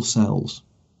glial cells.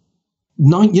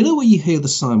 You know where you hear the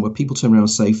sign where people turn around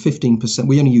and say 15%,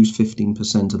 we only use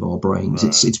 15% of our brains.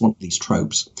 Right. It's one of these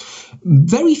tropes.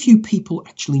 Very few people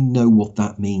actually know what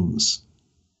that means.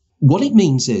 What it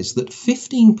means is that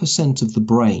 15% of the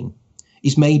brain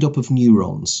is made up of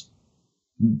neurons.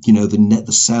 The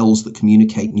cells that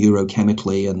communicate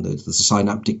neurochemically, and there's a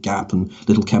synaptic gap and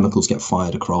little chemicals get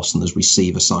fired across and there's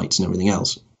receiver sites and everything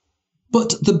else.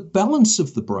 But the balance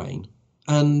of the brain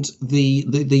and the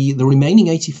remaining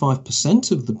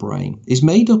 85% of the brain is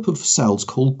made up of cells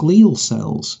called glial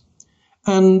cells.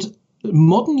 And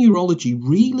modern neurology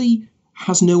really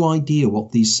has no idea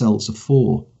what these cells are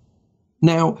for.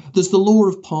 Now, there's the law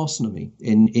of parsimony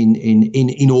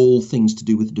in all things to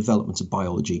do with the development of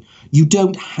biology. You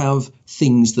don't have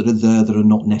things that are there that are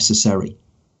not necessary.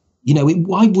 You know,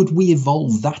 why would we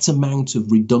evolve that amount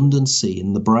of redundancy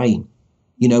in the brain?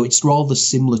 You know, it's rather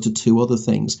similar to two other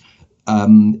things.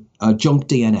 Junk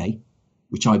DNA,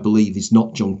 which I believe is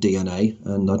not junk DNA,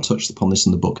 and I touched upon this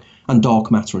in the book, and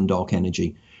dark matter and dark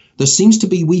energy. There seems to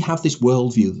be, we have this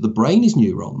worldview that the brain is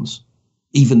neurons,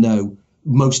 even though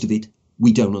most of it,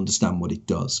 we don't understand what it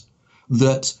does.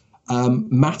 That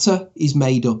matter is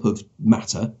made up of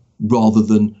matter rather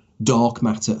than dark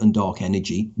matter and dark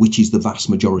energy, which is the vast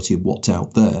majority of what's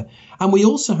out there. And we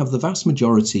also have the vast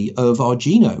majority of our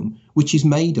genome, which is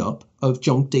made up of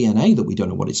junk DNA that we don't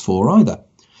know what it's for either.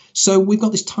 So we've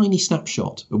got this tiny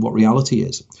snapshot of what reality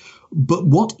is. But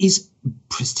what is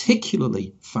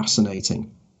particularly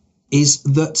fascinating is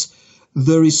that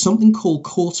there is something called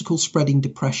cortical spreading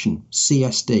depression,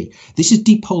 CSD. This is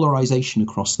depolarization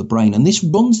across the brain, and this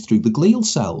runs through the glial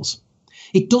cells.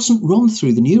 It doesn't run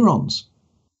through the neurons.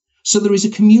 So there is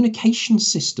a communication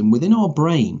system within our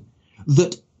brain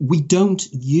that we don't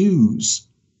use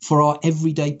for our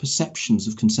everyday perceptions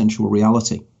of consensual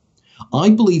reality.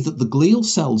 I believe that the glial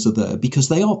cells are there because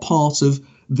they are part of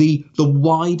the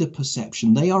wider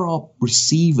perception. They are our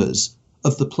receivers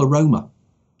of the pleroma.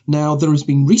 Now, there has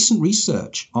been recent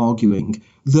research arguing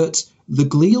that the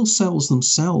glial cells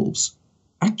themselves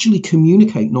actually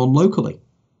communicate non-locally.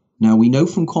 Now, we know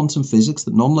from quantum physics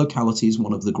that non-locality is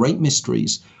one of the great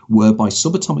mysteries whereby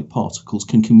subatomic particles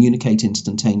can communicate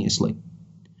instantaneously.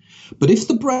 But if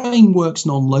the brain works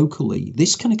non-locally,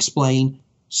 this can explain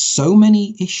so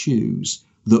many issues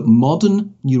that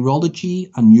modern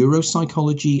neurology and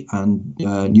neuropsychology and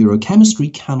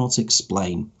neurochemistry cannot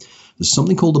explain. There's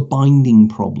something called a binding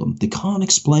problem. They can't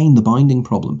explain the binding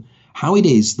problem. How it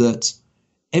is that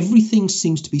everything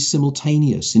seems to be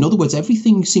simultaneous. In other words,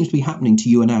 everything seems to be happening to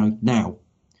you and I now,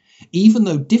 even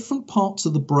though different parts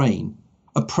of the brain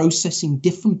are processing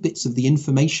different bits of the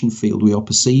information field we are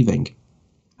perceiving.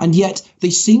 And yet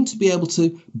they seem to be able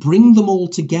to bring them all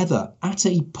together at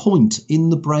a point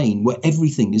in the brain where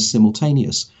everything is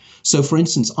simultaneous. So, for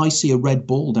instance, I see a red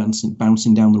ball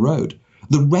bouncing down the road.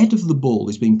 The red of the ball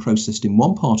is being processed in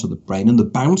one part of the brain and the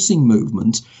bouncing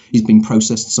movement is being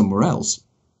processed somewhere else.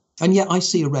 And yet I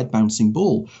see a red bouncing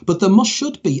ball. But there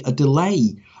should be a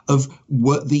delay of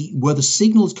where the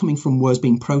signal is coming from, where it's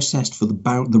being processed for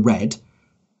the red,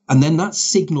 and then that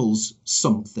signals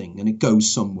something and it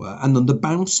goes somewhere, and then the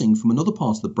bouncing from another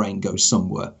part of the brain goes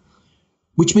somewhere,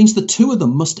 which means the two of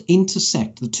them must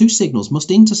intersect, the two signals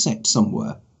must intersect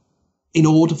somewhere in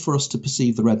order for us to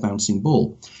perceive the red bouncing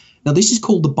ball. Now, this is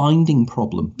called the binding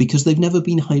problem because they've never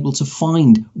been able to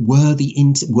find where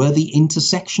the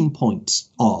intersection points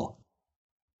are.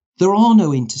 There are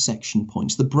no intersection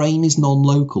points. The brain is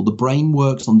non-local. The brain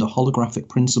works under holographic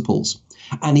principles,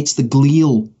 and it's the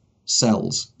glial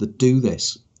cells that do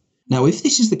this. Now, if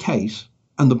this is the case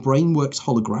and the brain works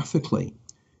holographically,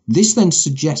 this then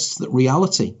suggests that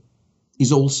reality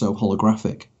is also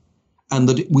holographic, and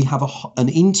that we have an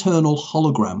internal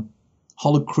hologram,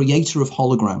 creator of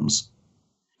holograms,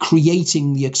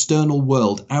 creating the external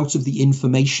world out of the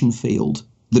information field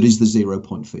that is the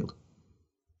 0-point field.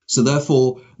 So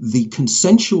therefore, the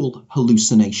consensual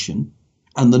hallucination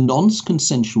and the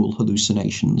non-consensual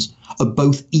hallucinations are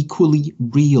both equally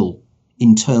real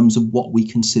in terms of what we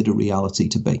consider reality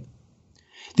to be.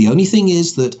 The only thing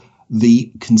is that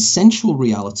the consensual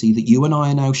reality that you and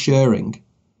I are now sharing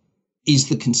is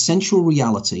the consensual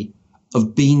reality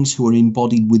of beings who are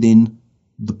embodied within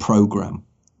the program,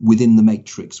 within the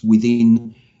matrix,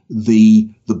 within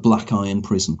the black iron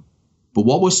prison. But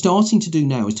what we're starting to do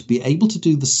now is to be able to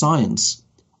do the science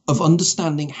of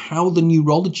understanding how the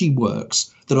neurology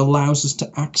works that allows us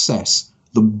to access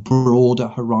the broader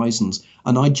horizons.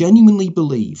 And I genuinely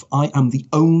believe I am the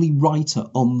only writer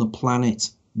on the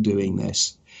planet doing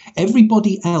this.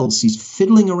 Everybody else is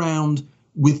fiddling around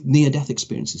with near-death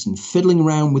experiences and fiddling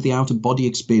around with the out-of-body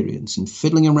experience and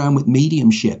fiddling around with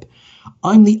mediumship.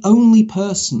 I'm the only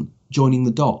person joining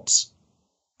the dots.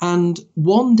 And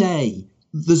one day,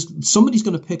 somebody's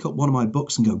going to pick up one of my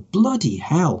books and go, bloody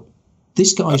hell,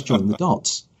 this guy's joined the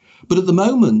dots. But at the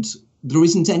moment, there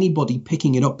isn't anybody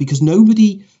picking it up because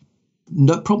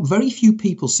very few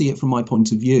people see it from my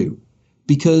point of view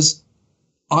because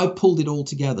I pulled it all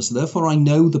together. So therefore, I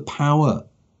know the power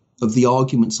of the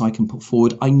arguments I can put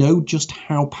forward. I know just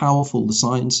how powerful the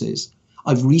science is.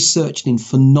 I've researched in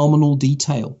phenomenal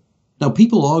detail. Now,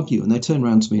 people argue and they turn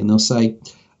around to me and they'll say,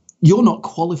 you're not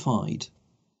qualified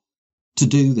to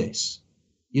do this.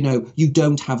 You know, you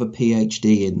don't have a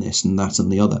PhD in this and that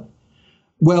and the other.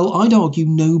 Well, I'd argue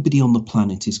nobody on the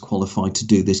planet is qualified to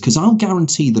do this, because I'll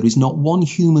guarantee there is not one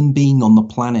human being on the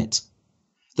planet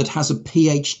that has a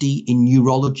PhD in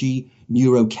neurology,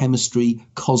 neurochemistry,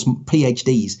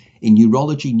 PhDs in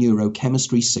neurology,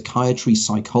 neurochemistry, psychiatry,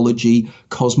 psychology,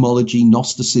 cosmology,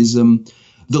 Gnosticism.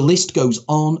 The list goes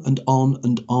on and on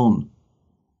and on.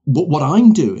 But what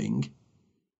I'm doing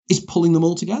is pulling them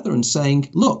all together and saying,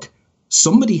 look,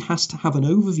 somebody has to have an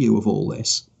overview of all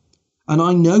this. And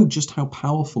I know just how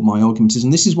powerful my argument is.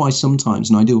 And this is why sometimes,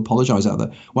 and I do apologise out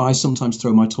there, why I sometimes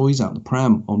throw my toys out the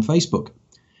pram on Facebook.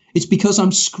 It's because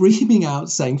I'm screaming out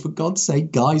saying, for God's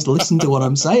sake, guys, listen to what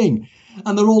I'm saying.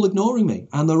 And they're all ignoring me,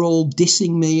 and they're all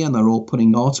dissing me, and they're all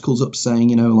putting articles up saying,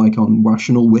 you know, like on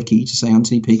Rational Wiki to say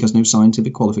Anthony Peake has no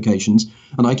scientific qualifications.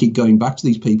 And I keep going back to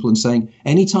these people and saying,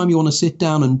 anytime you want to sit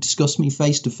down and discuss me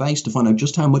face to face to find out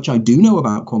just how much I do know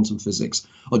about quantum physics,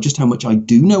 or just how much I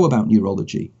do know about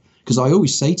neurology, because I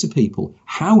always say to people,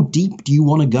 how deep do you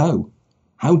want to go?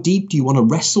 How deep do you want to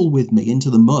wrestle with me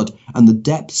into the mud and the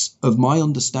depths of my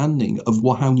understanding of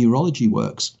how neurology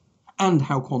works and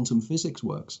how quantum physics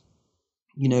works?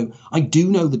 You know, I do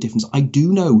know the difference. I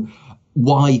do know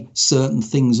why certain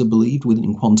things are believed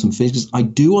within quantum physics. I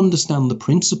do understand the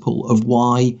principle of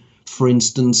why, for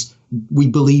instance, we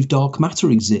believe dark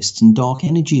matter exists and dark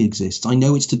energy exists. I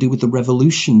know it's to do with the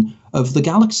revolution of the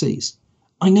galaxies.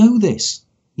 I know this,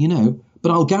 you know,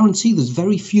 but I'll guarantee there's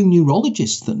very few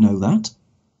neurologists that know that.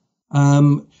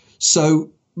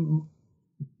 So,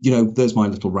 you know, there's my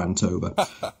little rant over.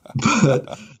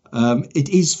 But it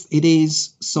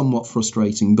is somewhat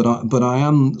frustrating. But I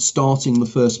am starting the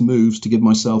first moves to give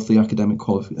myself the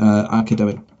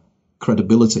academic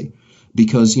credibility,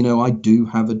 because, you know, I do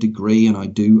have a degree, and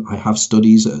I have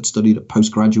studied at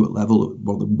postgraduate level at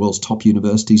one of the world's top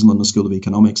universities, London School of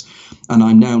Economics, and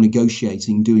I'm now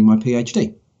negotiating doing my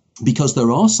PhD, because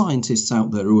there are scientists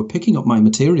out there who are picking up my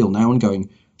material now and going,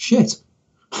 shit,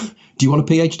 do you want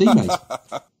a PhD,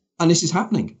 mate? And this is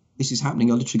happening. This is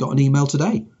happening. I literally got an email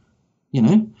today, you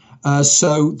know.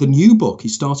 So the new book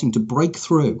is starting to break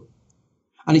through,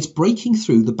 and it's breaking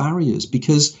through the barriers,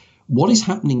 because what is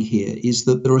happening here is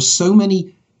that there are so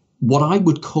many what I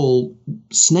would call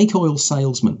snake oil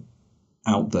salesmen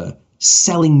out there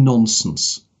selling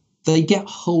nonsense. They get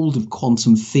hold of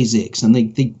quantum physics and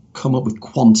they come up with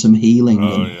quantum healing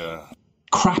and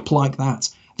crap like that.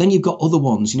 Then you've got other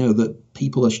ones, you know, that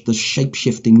people are the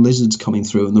shape-shifting lizards coming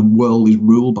through, and the world is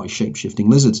ruled by shape-shifting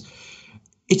lizards.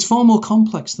 It's far more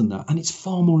complex than that, and it's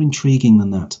far more intriguing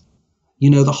than that.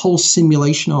 You know, the whole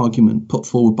simulation argument put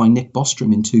forward by Nick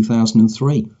Bostrom in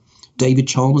 2003, David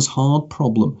Chalmers' hard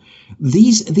problem.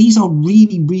 These are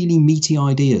really, really meaty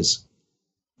ideas.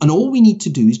 And all we need to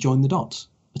do is join the dots.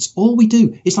 That's all we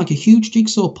do. It's like a huge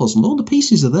jigsaw puzzle. All the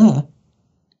pieces are there.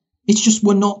 It's just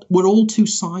we're all too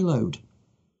siloed.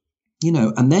 You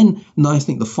know, and I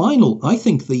think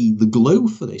the glue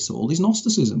for this all is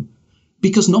Gnosticism,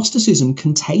 because Gnosticism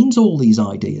contains all these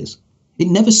ideas. It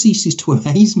never ceases to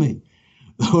amaze me.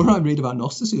 When I read about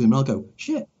Gnosticism, I'll go,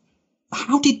 shit,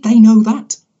 how did they know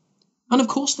that? And of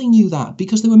course they knew that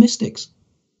because they were mystics.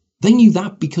 They knew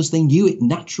that because they knew it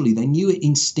naturally. They knew it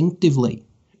instinctively.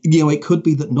 You know, it could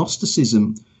be that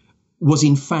Gnosticism was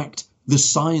in fact the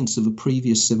science of a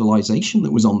previous civilization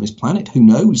that was on this planet. Who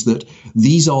knows? That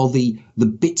these are the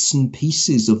bits and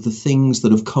pieces of the things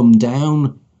that have come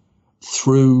down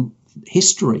through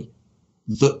history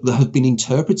that have been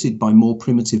interpreted by more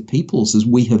primitive peoples as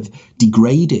we have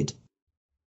degraded.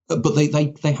 But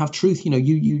they have truth. You know,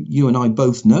 you and I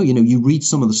both know, you know, you read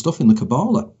some of the stuff in the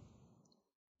Kabbalah,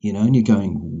 you know, and you're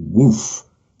going, woof,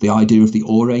 the idea of the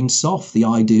Or Ein Sof, the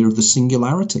idea of the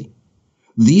singularity.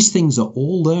 These things are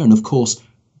all there. And of course,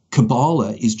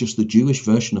 Kabbalah is just the Jewish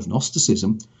version of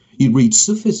Gnosticism. You read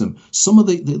Sufism, some of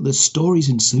the stories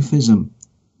in Sufism,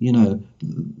 you know,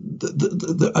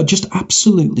 are just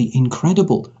absolutely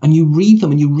incredible. And you read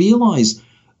them and you realize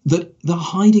that they're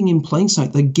hiding in plain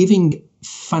sight. They're giving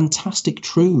fantastic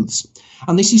truths.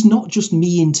 And this is not just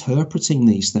me interpreting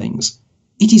these things.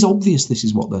 It is obvious this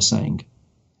is what they're saying.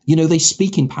 You know, they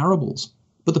speak in parables,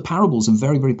 but the parables are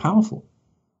very, very powerful.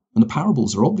 And the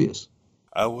parables are obvious.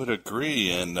 I would agree,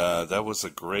 and that was a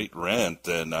great rant.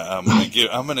 And I'm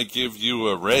gonna give you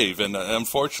a rave. And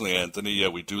unfortunately, Anthony, yeah,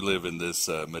 we do live in this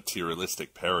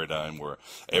materialistic paradigm where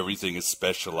everything is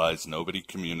specialized, nobody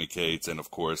communicates, and of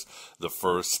course, the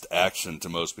first action to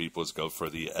most people is go for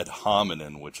the ad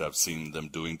hominem, which I've seen them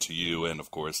doing to you. And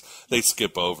of course, they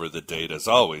skip over the data, as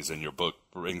always. And your book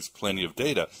brings plenty of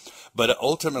data. But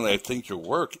ultimately, I think your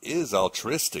work is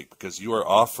altruistic because you are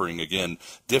offering, again,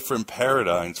 different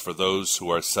paradigms for those who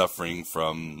are suffering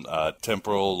from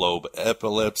temporal lobe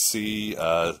epilepsy,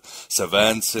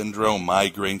 Savant syndrome,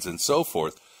 migraines, and so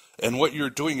forth. And what you're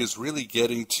doing is really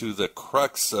getting to the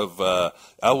crux of,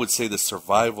 I would say, the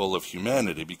survival of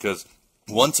humanity, because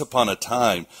once upon a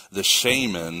time, the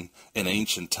shaman in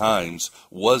ancient times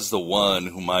was the one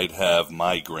who might have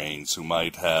migraines, who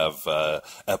might have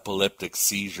epileptic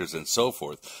seizures and so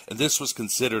forth. And this was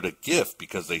considered a gift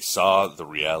because they saw the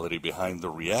reality behind the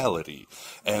reality.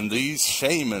 And these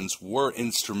shamans were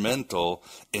instrumental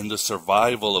in the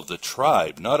survival of the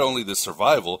tribe. Not only the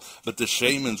survival, but the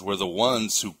shamans were the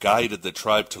ones who guided the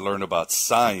tribe to learn about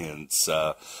science,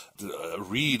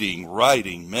 reading,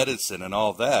 writing, medicine, and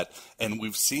all that. And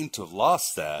we've seemed to have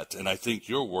lost that. And I think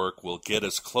your work will get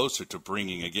us closer to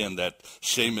bringing, again, that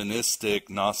shamanistic,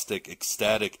 Gnostic,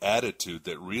 ecstatic attitude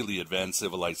that really advanced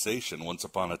civilization once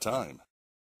upon a time.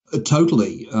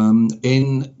 Totally.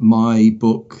 In my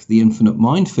book, The Infinite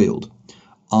Minefield,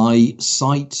 I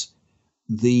cite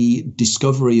the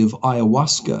discovery of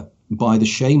ayahuasca by the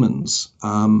shamans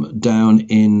down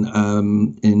in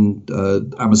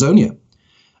Amazonia.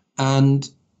 And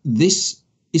this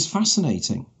is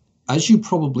fascinating. As you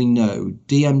probably know,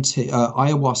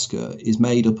 ayahuasca is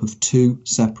made up of two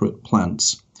separate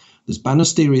plants. There's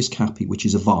Banisterius caapi, which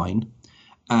is a vine,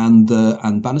 and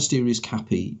Banisterius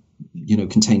caapi,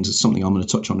 contains something I'm going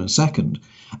to touch on in a second,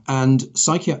 and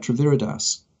Psychiatra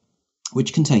viridas,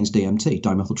 which contains DMT,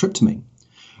 dimethyltryptamine,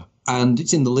 and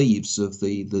it's in the leaves of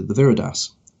the viridas.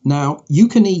 Now, you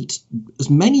can eat as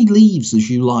many leaves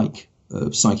as you like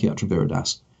of Psychiatra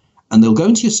viridas, and they'll go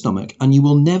into your stomach, and you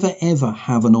will never, ever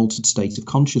have an altered state of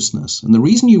consciousness. And the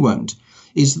reason you won't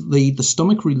is the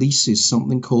stomach releases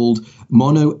something called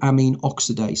monoamine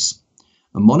oxidase.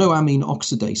 And monoamine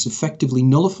oxidase effectively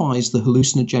nullifies the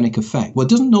hallucinogenic effect. Well, it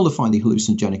doesn't nullify the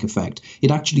hallucinogenic effect.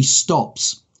 It actually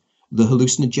stops the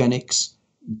hallucinogenics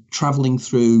traveling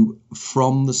through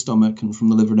from the stomach and from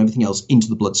the liver and everything else into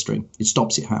the bloodstream. It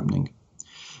stops it happening.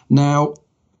 Now,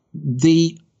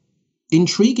 the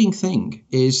intriguing thing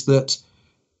is that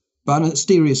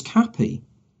Banisterius caapi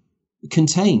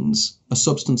contains a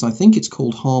substance, I think it's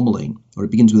called harmaline, or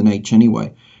it begins with an H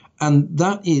anyway, and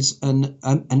that is an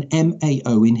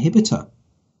MAO inhibitor.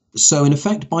 So in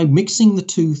effect, by mixing the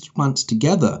two plants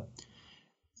together,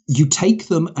 you take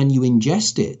them and you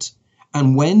ingest it,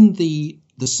 and when the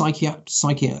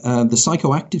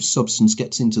psychoactive substance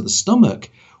gets into the stomach,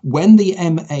 when the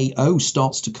MAO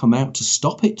starts to come out to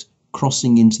stop it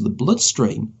crossing into the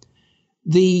bloodstream,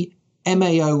 the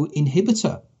MAO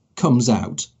inhibitor comes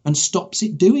out and stops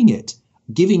it doing it,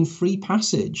 giving free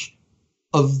passage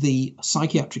of the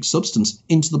psychiatric substance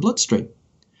into the bloodstream.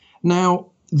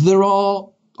 Now, there are,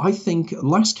 I think,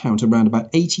 last count, around about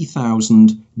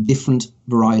 80,000 different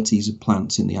varieties of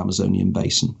plants in the Amazonian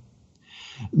basin.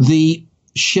 The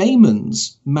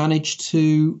shamans managed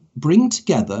to bring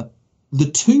together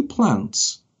the two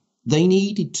plants they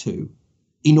needed to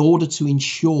in order to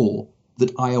ensure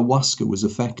that ayahuasca was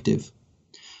effective.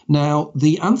 Now,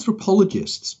 the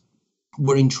anthropologists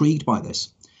were intrigued by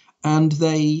this, and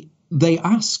they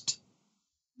asked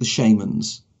the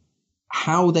shamans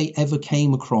how they ever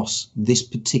came across this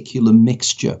particular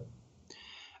mixture.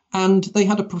 And they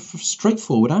had a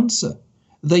straightforward answer.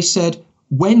 They said,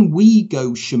 when we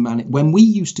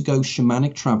used to go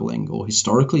shamanic traveling, or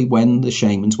historically when the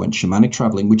shamans went shamanic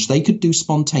traveling, which they could do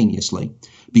spontaneously,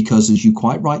 because as you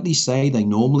quite rightly say, they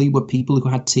normally were people who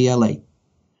had TLE,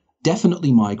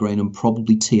 definitely migraine and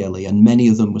probably TLE, and many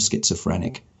of them were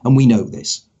schizophrenic. And we know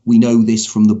this. We know this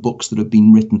from the books that have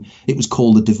been written. It was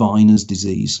called the diviner's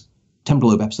disease.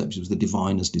 Temporal lobe epilepsy was the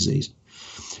diviner's disease.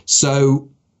 So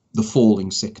the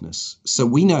falling sickness. So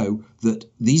we know that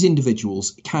these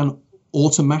individuals can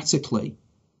automatically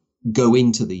go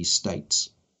into these states.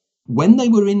 When they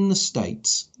were in the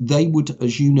states, they would,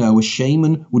 as you know, a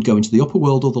shaman would go into the upper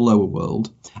world or the lower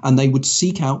world, and they would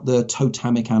seek out their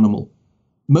totemic animal.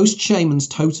 Most shamans'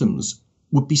 totems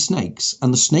would be snakes,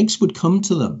 and the snakes would come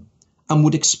to them and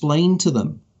would explain to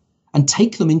them and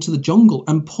take them into the jungle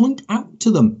and point out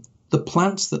to them the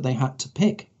plants that they had to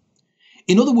pick.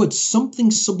 In other words,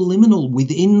 something subliminal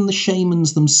within the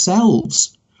shamans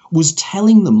themselves was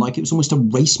telling them, like it was almost a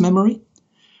race memory.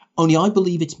 Only I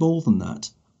believe it's more than that.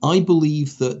 I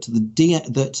believe that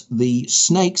the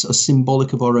snakes are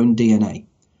symbolic of our own DNA.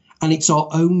 And it's our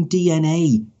own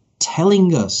DNA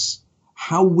telling us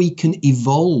how we can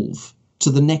evolve to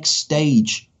the next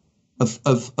stage of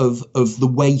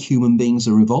the way human beings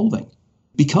are evolving.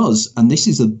 Because, and this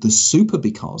is the super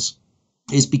because,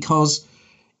 is because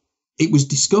It was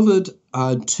discovered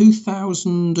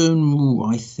 2000,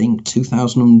 I think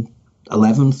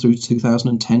 2011 through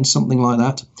 2010, something like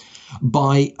that,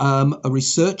 by a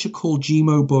researcher called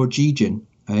Jimo Borjigin,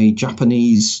 a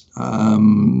Japanese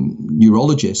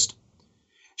neurologist.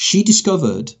 She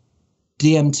discovered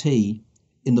DMT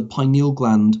in the pineal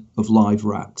gland of live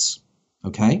rats.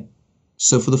 Okay?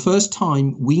 So for the first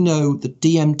time, we know that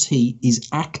DMT is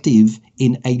active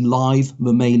in a live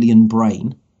mammalian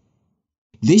brain.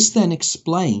 This then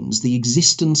explains the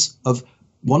existence of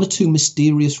one or two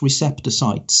mysterious receptor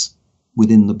sites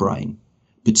within the brain,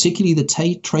 particularly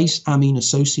the trace amine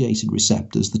associated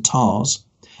receptors, the TARs,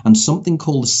 and something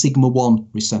called the sigma-1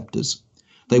 receptors.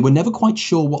 They were never quite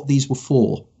sure what these were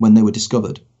for when they were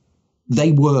discovered.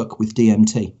 They work with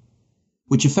DMT,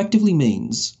 which effectively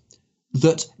means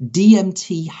that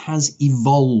DMT has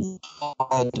evolved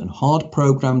and hard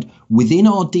programmed within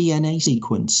our DNA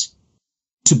sequence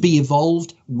to be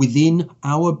evolved within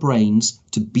our brains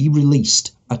to be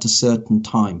released at a certain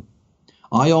time.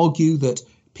 I argue that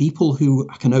people who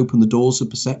can open the doors of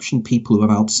perception, people who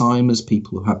have Alzheimer's,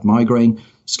 people who have migraine,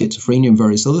 schizophrenia and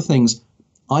various other things,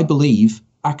 I believe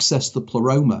access the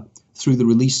pleroma through the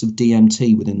release of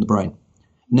DMT within the brain.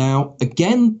 Now,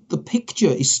 again, the picture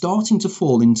is starting to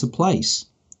fall into place,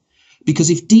 because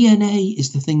if DNA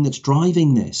is the thing that's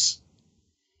driving this,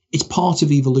 it's part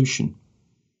of evolution,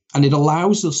 and it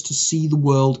allows us to see the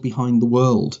world behind the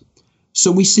world. So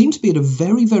we seem to be at a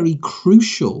very, very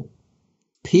crucial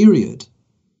period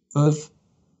of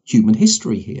human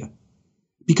history here,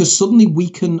 because suddenly we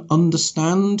can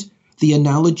understand the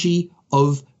analogy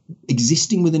of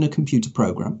existing within a computer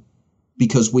program,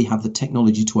 because we have the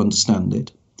technology to understand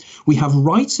it. We have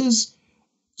writers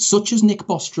such as Nick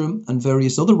Bostrom and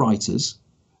various other writers,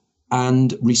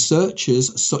 and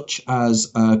researchers such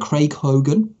as Craig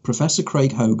Hogan, Professor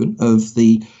Craig Hogan of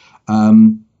the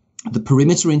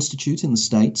Perimeter Institute in the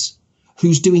States,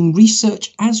 who's doing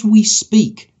research as we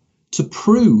speak to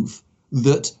prove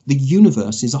that the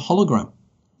universe is a hologram.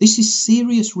 This is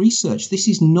serious research. This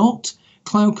is not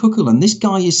cloud cuckoo, and this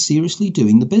guy is seriously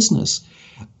doing the business.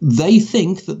 They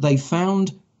think that they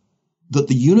found that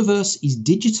the universe is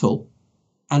digital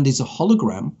and is a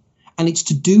hologram, and it's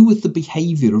to do with the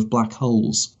behavior of black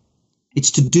holes.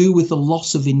 It's to do with the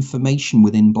loss of information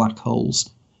within black holes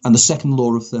and the second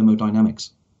law of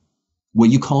thermodynamics, where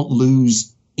you can't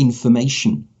lose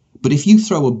information. But if you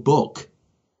throw a book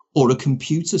or a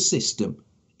computer system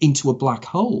into a black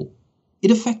hole,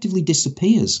 it effectively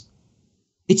disappears.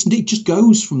 It just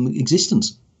goes from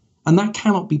existence. And that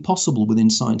cannot be possible within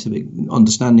scientific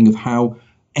understanding of how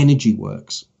energy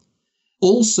works.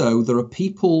 Also, there are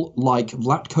people like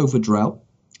Vlatko Vedrel,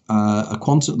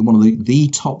 one of the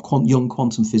top young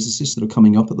quantum physicists that are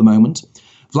coming up at the moment.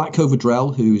 Vlatko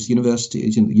Vedrel, who is in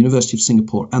the University of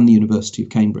Singapore and the University of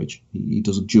Cambridge. He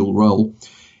does a dual role.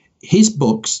 His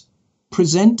books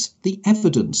present the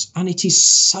evidence, and it is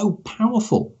so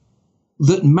powerful,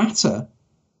 that matter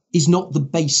is not the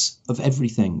base of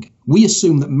everything. We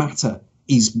assume that matter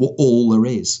is what all there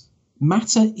is.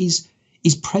 Matter is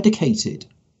predicated,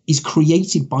 is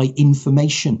created by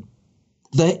information.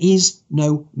 There is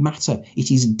no matter.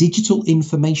 It is digital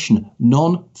information,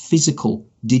 non-physical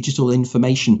digital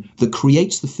information that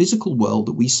creates the physical world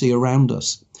that we see around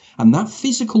us. And that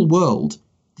physical world,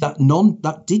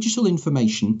 that digital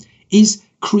information, is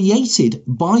created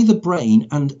by the brain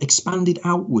and expanded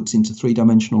outwards into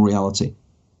three-dimensional reality.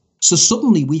 So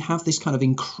suddenly we have this kind of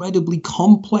incredibly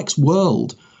complex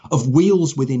world of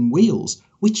wheels within wheels,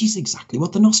 which is exactly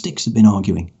what the Gnostics have been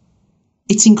arguing.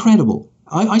 It's incredible.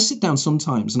 I sit down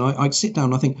sometimes and I sit down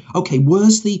and I think, okay,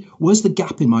 where's the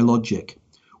gap in my logic?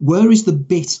 Where is the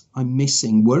bit I'm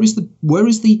missing? Where is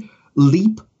the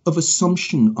leap of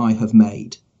assumption I have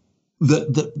made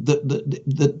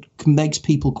that makes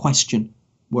people question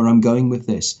where I'm going with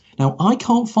this? Now, I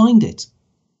can't find it.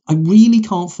 I really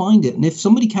can't find it. And if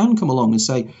somebody can come along and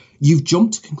say, you've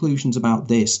jumped to conclusions about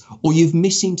this, or you've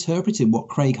misinterpreted what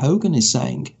Craig Hogan is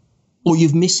saying, or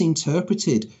you've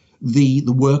misinterpreted the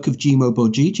work of Jimo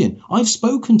Borjigin. I've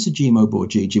spoken to Jimo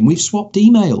Borjigin. We've swapped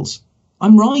emails.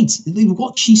 I'm right.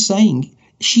 What she's saying,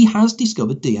 she has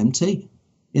discovered DMT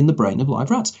in the brain of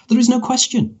live rats. There is no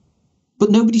question.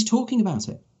 But nobody's talking about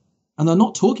it. And they're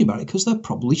not talking about it because they're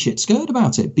probably shit scared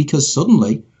about it, because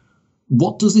suddenly,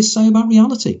 what does this say about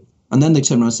reality? And then they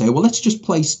turn around and say, well, let's just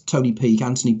place Tony Peake,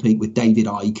 Anthony Peake with David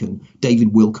Icke and David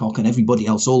Wilcock and everybody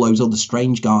else, all those other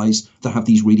strange guys that have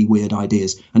these really weird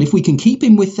ideas. And if we can keep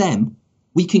him with them,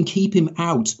 we can keep him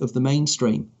out of the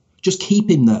mainstream. Just keep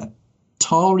him there.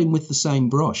 Tar him with the same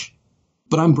brush.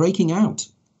 But I'm breaking out.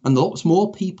 And lots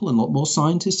more people and a lot more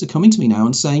scientists are coming to me now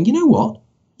and saying, you know what?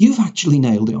 you've actually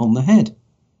nailed it on the head.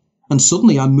 And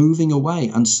suddenly I'm moving away,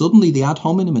 and suddenly the ad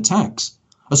hominem attacks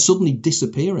are suddenly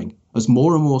disappearing as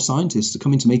more and more scientists are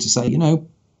coming to me to say,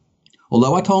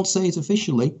 although I can't say it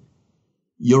officially,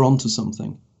 you're onto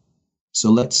something.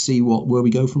 So let's see where we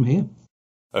go from here.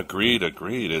 Agreed.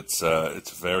 It's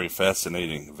very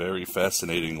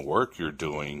fascinating work you're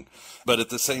doing. But at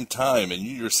the same time, and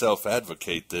you yourself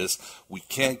advocate this, we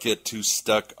can't get too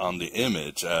stuck on the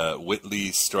image.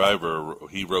 Whitley Strieber,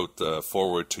 he wrote the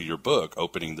foreword to your book,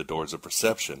 Opening the Doors of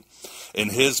Perception. In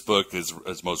his book,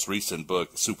 his most recent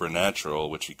book, Supernatural,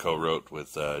 which he co-wrote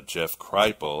with Jeff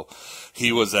Kripal,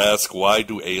 he was asked, why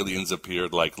do aliens appear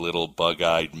like little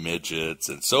bug-eyed midgets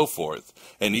and so forth?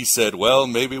 And he said, well,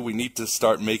 maybe we need to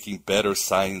start making better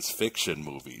science fiction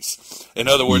movies. In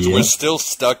other words, we're still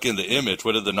stuck in the image.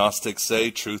 What did the Gnostics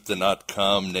say? Truth did not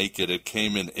come naked, it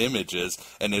came in images.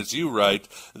 And as you write,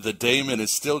 the daemon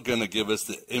is still going to give us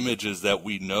the images that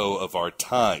we know of our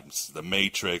times. The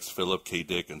Matrix, Philip K.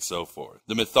 Dick, and so forth.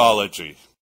 The mythology.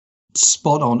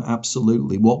 Spot on,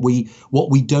 absolutely. What we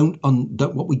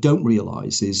don't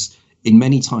realize is, in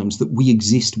many times, that we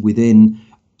exist within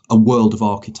a world of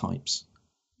archetypes.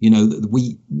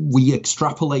 We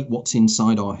extrapolate what's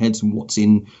inside our heads and what's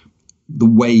in the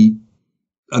way,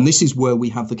 and this is where we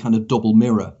have the kind of double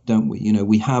mirror, don't we?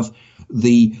 We have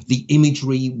the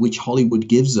imagery which Hollywood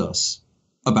gives us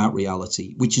about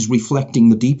reality, which is reflecting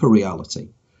the deeper reality.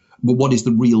 But what is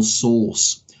the real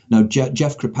source? Now,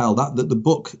 Jeff Kripal, the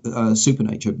book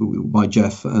Supernature by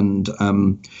Jeff, and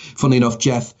funnily enough,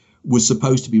 Jeff was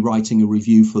supposed to be writing a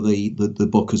review for the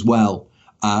book as well.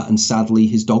 And sadly,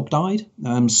 his dog died,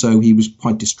 so he was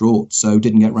quite distraught, so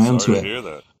didn't get round to it. Sorry to hear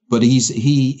that. But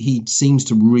he seems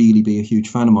to really be a huge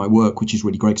fan of my work, which is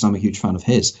really great because I'm a huge fan of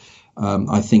his.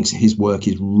 I think his work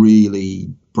is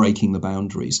really breaking the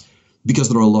boundaries because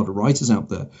there are a lot of writers out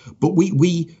there. But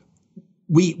we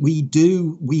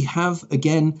have,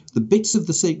 again, the bits of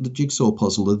the jigsaw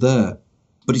puzzle are there,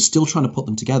 but it's still trying to put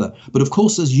them together. But of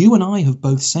course, as you and I have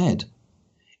both said,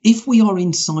 if we are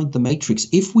inside the matrix,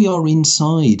 if we are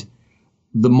inside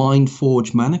the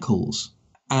mind-forged manacles,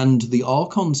 and the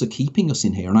archons are keeping us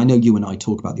in here, and I know you and I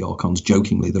talk about the archons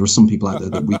jokingly. There are some people out there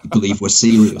that we believe we're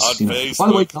serious. On Facebook, by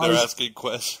the way, guys, they're asking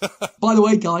questions. By the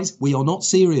way, guys, we are not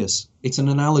serious. It's an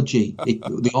analogy.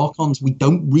 The archons, we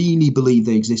don't really believe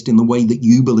they exist in the way that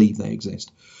you believe they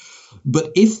exist.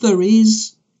 But if there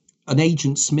is an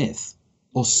Agent Smith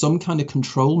or some kind of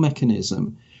control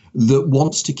mechanism that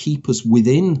wants to keep us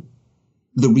within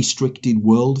the restricted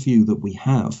worldview that we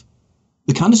have,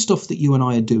 the kind of stuff that you and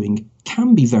I are doing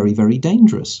can be very, very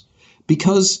dangerous.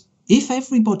 Because if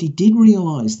everybody did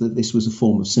realize that this was a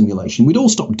form of simulation, we'd all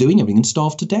stop doing everything and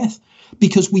starve to death,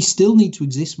 because we still need to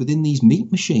exist within these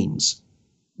meat machines,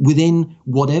 within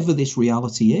whatever this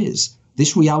reality is.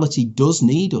 This reality does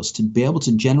need us to be able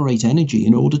to generate energy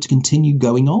in order to continue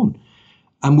going on.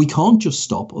 And we can't just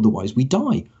stop, otherwise we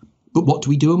die. But what do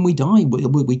we do when we die?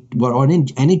 Where our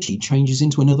energy changes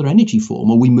into another energy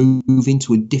form, or we move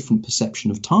into a different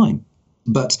perception of time.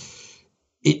 But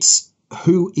it's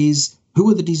who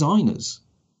are the designers?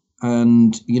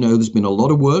 And, there's been a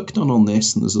lot of work done on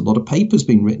this, and there's a lot of papers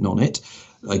being written on it.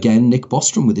 Again, Nick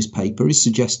Bostrom with his paper is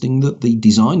suggesting that the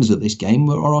designers of this game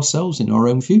are ourselves in our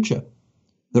own future.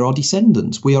 They're our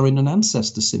descendants. We are in an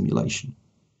ancestor simulation.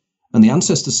 And the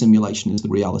ancestor simulation is the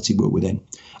reality we're within.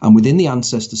 And within the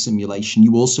ancestor simulation,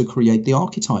 you also create the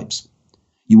archetypes.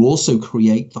 You also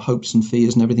create the hopes and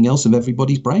fears and everything else of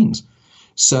everybody's brains.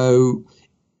 So,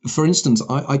 for instance,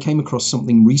 I came across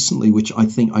something recently which I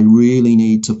think I really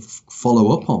need to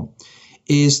follow up on,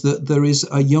 is that there is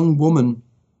a young woman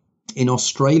in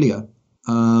Australia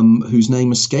whose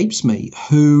name escapes me,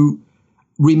 who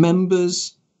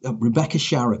remembers... Rebecca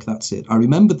Sharrock, that's it. I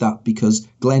remembered that because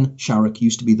Glenn Sharrock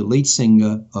used to be the lead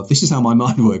singer of, this is how my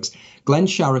mind works, Glenn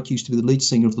Sharrock used to be the lead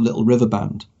singer of the Little River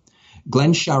Band.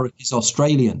 Glenn Sharrock is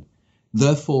Australian.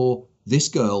 Therefore, this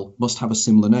girl must have a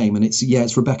similar name. And it's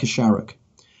Rebecca Sharrock.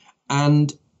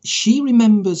 And she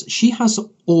remembers, she has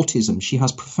autism. She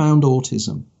has profound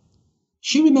autism.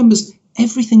 She remembers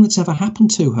everything that's ever happened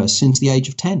to her since the age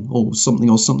of 10 or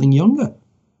something younger,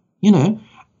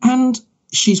 and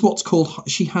she has what's called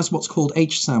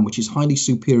HSAM, which is highly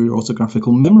superior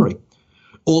orthographical memory,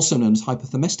 also known as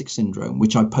hypothymastic syndrome,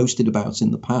 which I posted about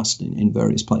in the past in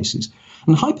various places.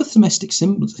 And hypothymastic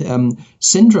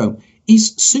syndrome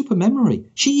is super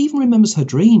memory. She even remembers her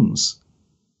dreams.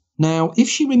 Now, if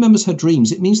she remembers her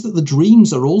dreams, it means that the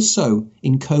dreams are also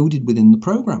encoded within the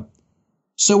program.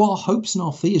 So our hopes and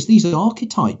our fears, these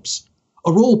archetypes,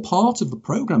 are all part of the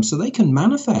program, so they can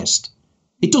manifest.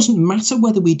 It doesn't matter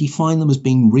whether we define them as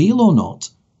being real or not.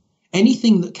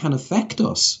 Anything that can affect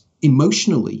us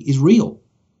emotionally is real.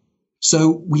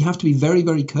 So we have to be very,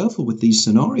 very careful with these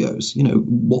scenarios.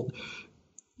 I've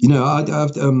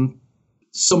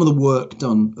some of the work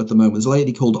done at the moment. There's a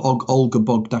lady called Olga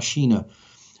Bogdashina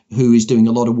who is doing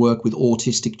a lot of work with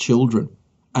autistic children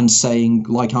and saying,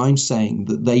 like I'm saying,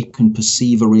 that they can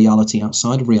perceive a reality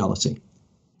outside of reality.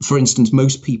 For instance,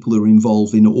 most people who are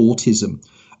involved in autism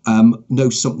know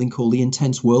something called the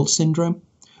intense world syndrome,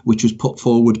 which was put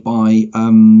forward by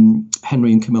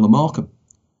Henry and Camilla Markham.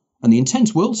 And the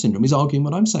intense world syndrome is arguing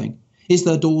what I'm saying, is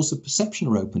their doors of perception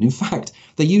are open. In fact,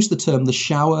 they use the term the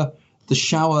shower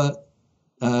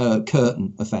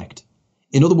curtain effect.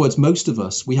 In other words, most of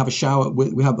us, we have a shower,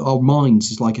 we have our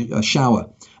minds is like a shower,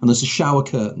 and there's a shower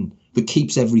curtain that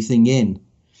keeps everything in.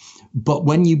 But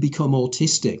when you become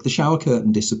autistic, the shower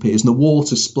curtain disappears and the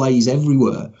water splays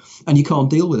everywhere and you can't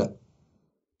deal with it.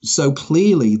 So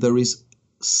clearly there is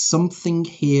something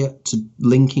here to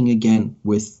linking again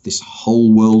with this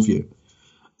whole worldview.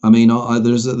 I mean,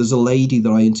 there's a lady that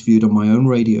I interviewed on my own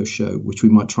radio show, which we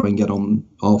might try and get on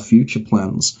our future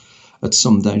plans at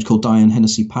some day. It's called Diane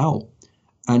Hennessy Powell.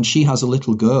 And she has a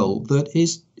little girl that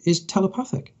is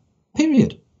telepathic,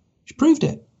 period. She proved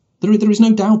it. There is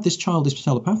no doubt this child is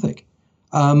telepathic.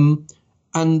 And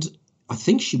I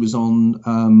think she was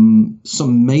on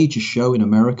some major show in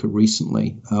America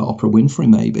recently, Oprah Winfrey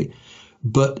maybe.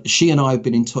 But she and I have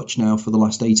been in touch now for the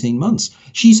last 18 months.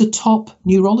 She's a top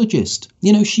neurologist.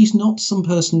 You know, she's not some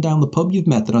person down the pub you've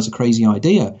met that has a crazy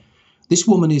idea. This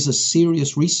woman is a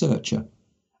serious researcher.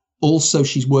 Also,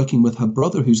 she's working with her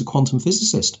brother, who's a quantum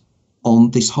physicist,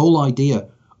 on this whole idea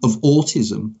of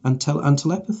autism and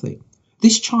telepathy.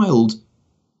 This child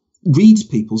reads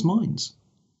people's minds.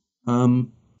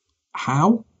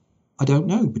 How? I don't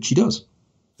know, but she does.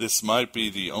 This might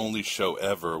be the only show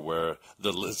ever where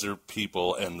the lizard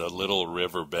people and the Little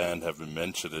River Band have been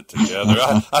mentioned together.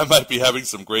 I might be having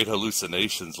some great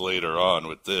hallucinations later on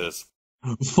with this.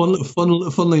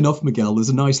 Funnily enough, Miguel, there's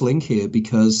a nice link here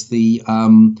because the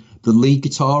lead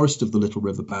guitarist of the Little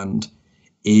River Band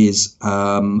is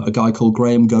a guy called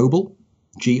Graham Goble,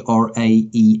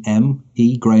 Graeme,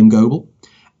 Graham Goble.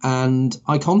 And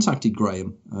I contacted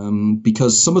Graham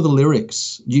because some of the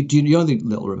lyrics, do you know the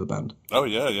Little River Band? Oh,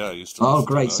 yeah. I used to. Oh,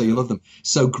 great. So you love them.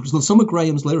 So some of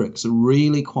Graham's lyrics are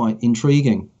really quite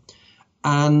intriguing.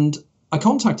 And I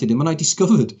contacted him and I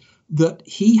discovered that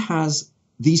he has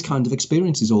these kind of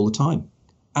experiences all the time.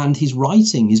 And his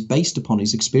writing is based upon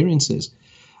his experiences.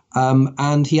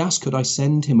 And he asked, could I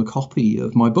send him a copy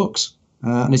of my books?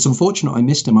 And it's unfortunate I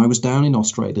missed him. I was down in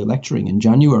Australia lecturing in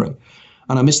January.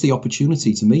 And I missed the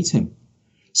opportunity to meet him.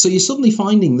 So you're suddenly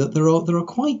finding that there are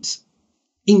quite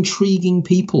intriguing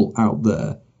people out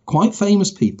there, quite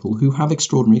famous people who have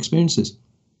extraordinary experiences.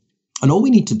 And all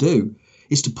we need to do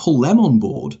is to pull them on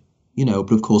board, you know,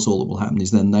 but of course all that will happen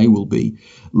is then they will be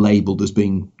labelled as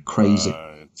being crazy.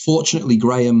 Fortunately,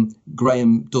 Graham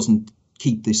doesn't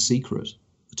keep this secret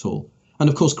at all. And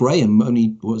of course, Graham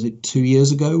only, 2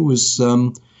 years ago was...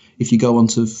 if you go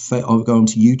onto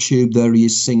YouTube, there he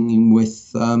is singing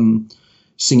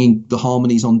the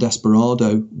harmonies on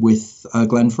Desperado with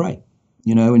Glenn Frey,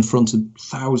 you know, in front of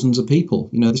thousands of people.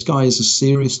 You know, this guy is a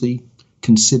seriously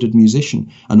considered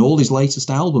musician, and all his latest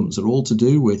albums are all to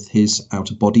do with his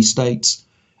out-of-body states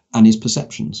and his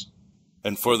perceptions.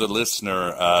 And for the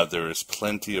listener, there is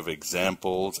plenty of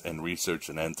examples and research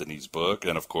in Anthony's book,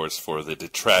 and of course for the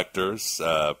detractors,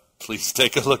 please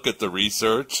take a look at the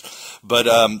research. But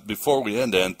before we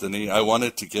end, Anthony, I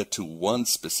wanted to get to one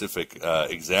specific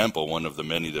example, one of the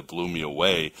many that blew me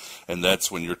away, and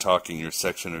that's when you're talking your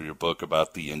section of your book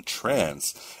about the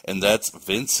entrance, and that's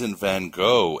Vincent van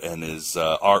Gogh and his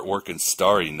artwork in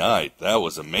Starry Night. That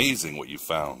was amazing what you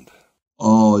found.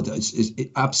 Oh, it's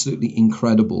absolutely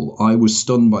incredible. I was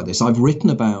stunned by this. I've written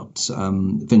about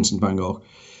Vincent van Gogh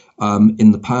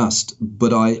in the past,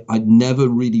 but I'd never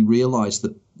really realized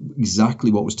that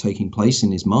exactly what was taking place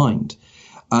in his mind.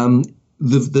 I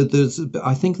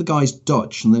think the guy's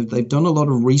Dutch, and they've done a lot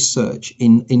of research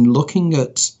in looking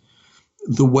at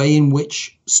the way in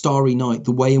which Starry Night,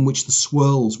 the way in which the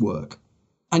swirls work.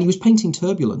 And he was painting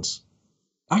turbulence,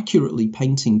 accurately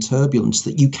painting turbulence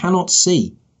that you cannot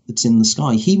see that's in the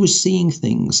sky. He was seeing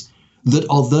things that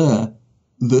are there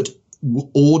that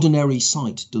ordinary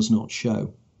sight does not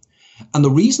show. And the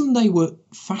reason they were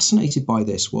fascinated by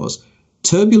this was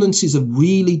turbulence is a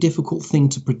really difficult thing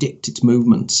to predict its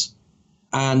movements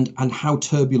and how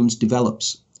turbulence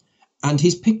develops. And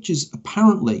his pictures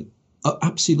apparently are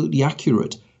absolutely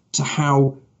accurate to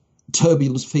how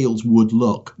turbulence fields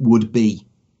would be.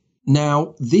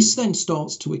 Now, this then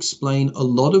starts to explain a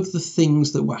lot of the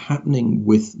things that were happening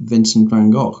with Vincent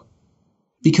van Gogh,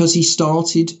 because he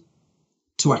started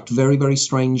to act very, very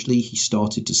strangely. He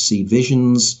started to see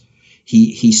visions.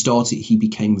 He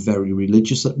became very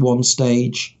religious at one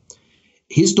stage.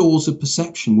 His doors of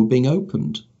perception were being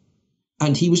opened,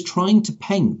 and he was trying to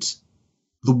paint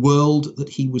the world that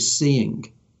he was seeing.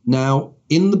 Now,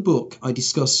 in the book, I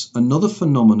discuss another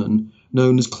phenomenon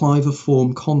known as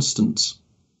Cliver-form constants,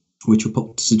 which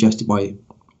were suggested by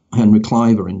Henry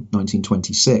Cliver in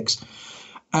 1926.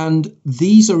 And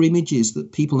these are images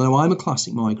that people know. I'm a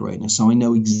classic migrainist, so I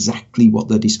know exactly what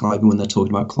they're describing when they're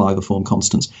talking about Cliver-form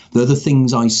constants. They're the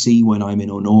things I see when I'm in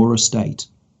an aura state.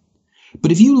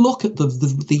 But if you look at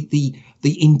the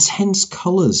intense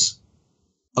colours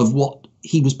of what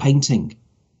he was painting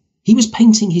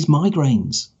his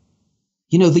migraines.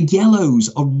 You know, the yellows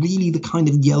are really the kind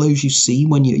of yellows you see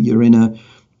when you're in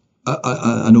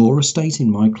an aura state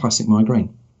in my classic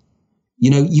migraine.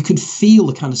 You know, you could feel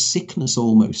the kind of sickness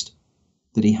almost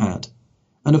that he had.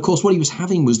 And of course, what he was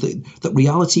having was that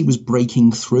reality was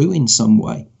breaking through in some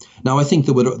way. Now, I think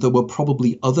there were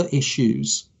probably other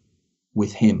issues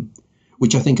with him,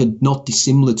 which I think are not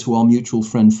dissimilar to our mutual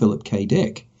friend Philip K.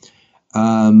 Dick.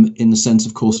 In the sense,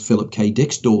 of course, Philip K.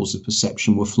 Dick's doors of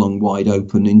perception were flung wide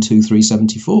open in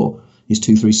 2374, his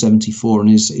 2374 and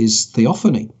his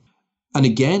theophany. And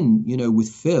again, you know, with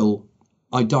Phil,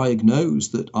 I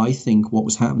diagnosed that I think what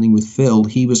was happening with Phil,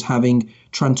 he was having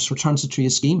transitory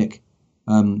ischemic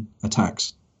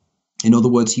attacks. In other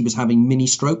words, he was having mini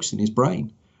strokes in his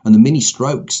brain, and the mini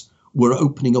strokes were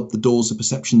opening up the doors of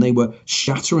perception. They were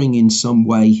shattering in some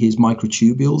way his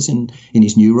microtubules in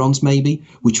his neurons, maybe,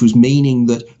 which was meaning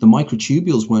that the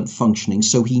microtubules weren't functioning.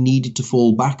 So he needed to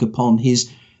fall back upon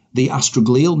the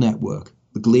astroglial network,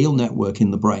 the glial network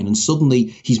in the brain. And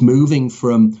suddenly he's moving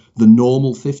from the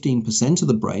normal 15% of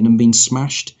the brain and being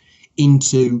smashed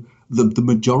into the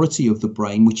majority of the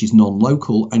brain, which is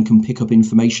non-local and can pick up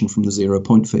information from the 0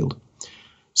 point field.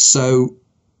 So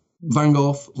Van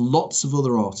Gogh, lots of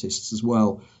other artists as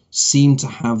well, seem to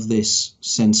have this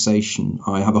sensation.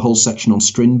 I have a whole section on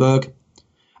Strindberg.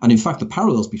 And in fact, the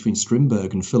parallels between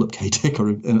Strindberg and Philip K. Dick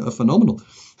are phenomenal.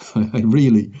 I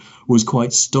really was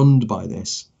quite stunned by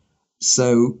this.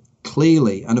 So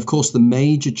clearly, and of course, the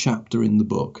major chapter in the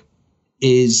book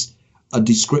is a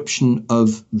description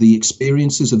of the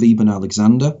experiences of Eben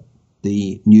Alexander,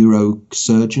 the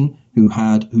neurosurgeon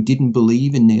who didn't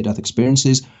believe in near-death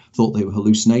experiences, thought they were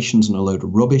hallucinations and a load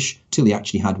of rubbish, till he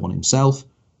actually had one himself,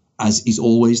 as is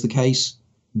always the case,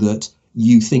 that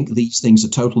you think these things are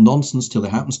total nonsense till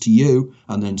it happens to you,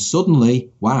 and then suddenly,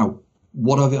 wow,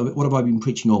 what have I been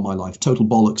preaching all my life? Total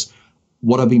bollocks.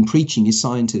 What I've been preaching is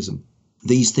scientism.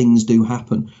 These things do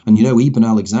happen. And you know, Eben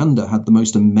Alexander had the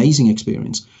most amazing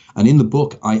experience. And in the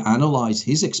book, I analyze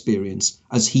his experience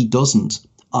as he doesn't.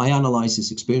 I analyze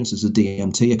his experience as a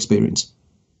DMT experience.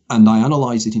 And I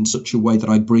analyze it in such a way that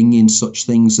I bring in such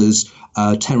things as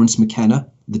Terence McKenna,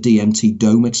 the DMT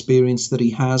dome experience that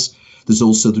he has. There's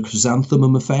also the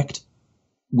chrysanthemum effect,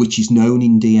 which is known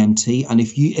in DMT. And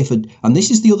this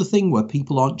is the other thing where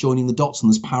people aren't joining the dots and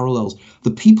there's parallels.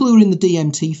 The people who are in the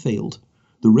DMT field,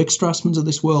 the Rick Strassmans of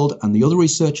this world and the other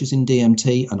researchers in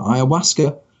DMT and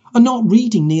ayahuasca, are not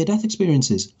reading near-death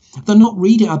experiences. They're not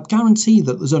reading. I guarantee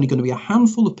that there's only going to be a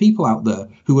handful of people out there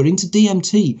who are into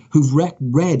DMT who've read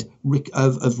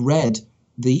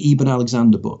the Eben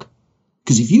Alexander book.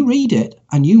 Because if you read it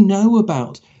and you know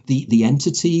about the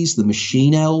entities, the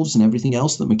machine elves and everything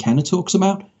else that McKenna talks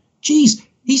about, geez,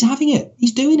 he's having it.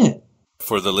 He's doing it.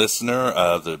 For the listener,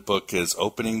 the book is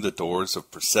Opening the Doors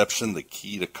of Perception, The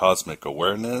Key to Cosmic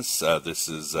Awareness. This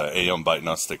is Aeon by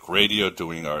Gnostic Radio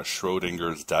doing our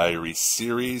Schrodinger's Diary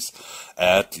series.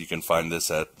 You can find this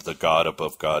at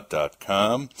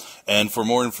thegodabovegod.com. And for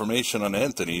more information on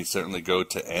Anthony, certainly go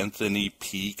to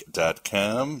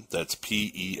anthonypeake.com. That's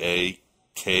PEAKE.com.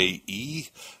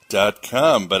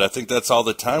 But I think that's all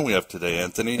the time we have today,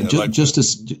 Anthony. Just to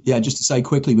say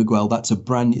quickly, Miguel, it's a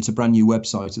brand new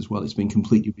website as well. It's been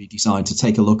completely redesigned. To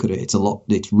take a look at it, it's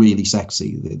really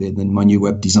sexy. My new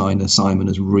web designer Simon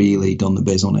has really done the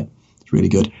biz on it. It's really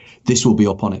good. This will be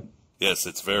up on it. Yes,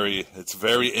 it's very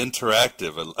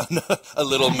interactive, a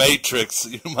little matrix,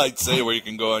 you might say, where you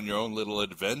can go on your own little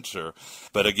adventure.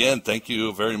 But again, thank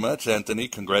you very much, Anthony.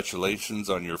 Congratulations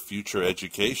on your future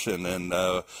education, and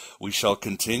we shall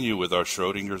continue with our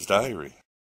Schrodinger's Diary.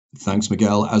 Thanks,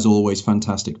 Miguel. As always,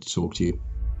 fantastic to talk to you.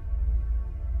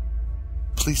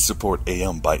 Please support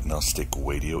Aeon by Gnostic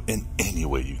Radio in any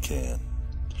way you can.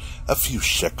 A few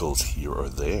shekels here or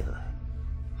there.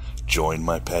 Join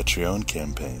my Patreon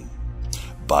campaign.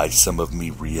 Buy some of me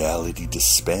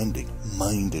reality-dispanding,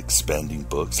 mind-expanding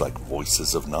books like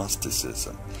Voices of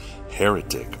Gnosticism,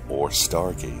 Heretic, or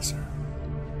Stargazer.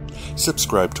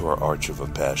 Subscribe to our Archive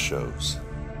of Past shows.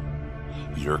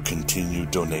 Your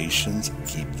continued donations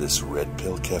keep this Red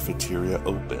Pill cafeteria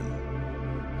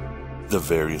open. The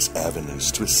various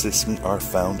avenues to assist me are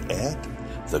found at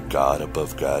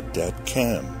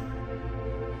thegodabovegod.com.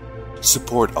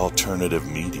 Support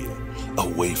alternative media,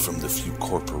 away from the few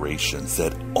corporations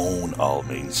that own all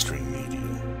mainstream media.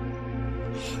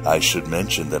 I should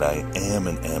mention that I am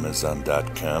an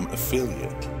Amazon.com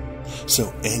affiliate,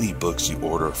 so any books you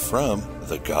order from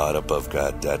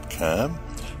thegodabovegod.com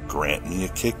grant me a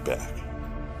kickback.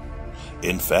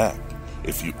 In fact,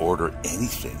 if you order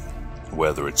anything,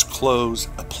 whether it's clothes,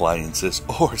 appliances,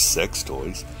 or sex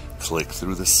toys, click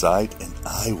through the site and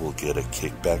I will get a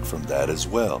kickback from that as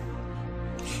well.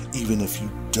 Even if you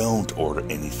don't order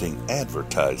anything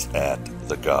advertised at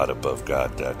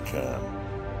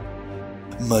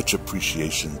thegodabovegod.com. Much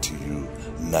appreciation to you,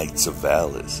 Knights of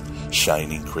Valis,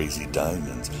 Shining Crazy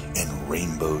Diamonds, and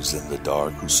Rainbows in the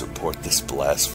Dark who support this blasphemy.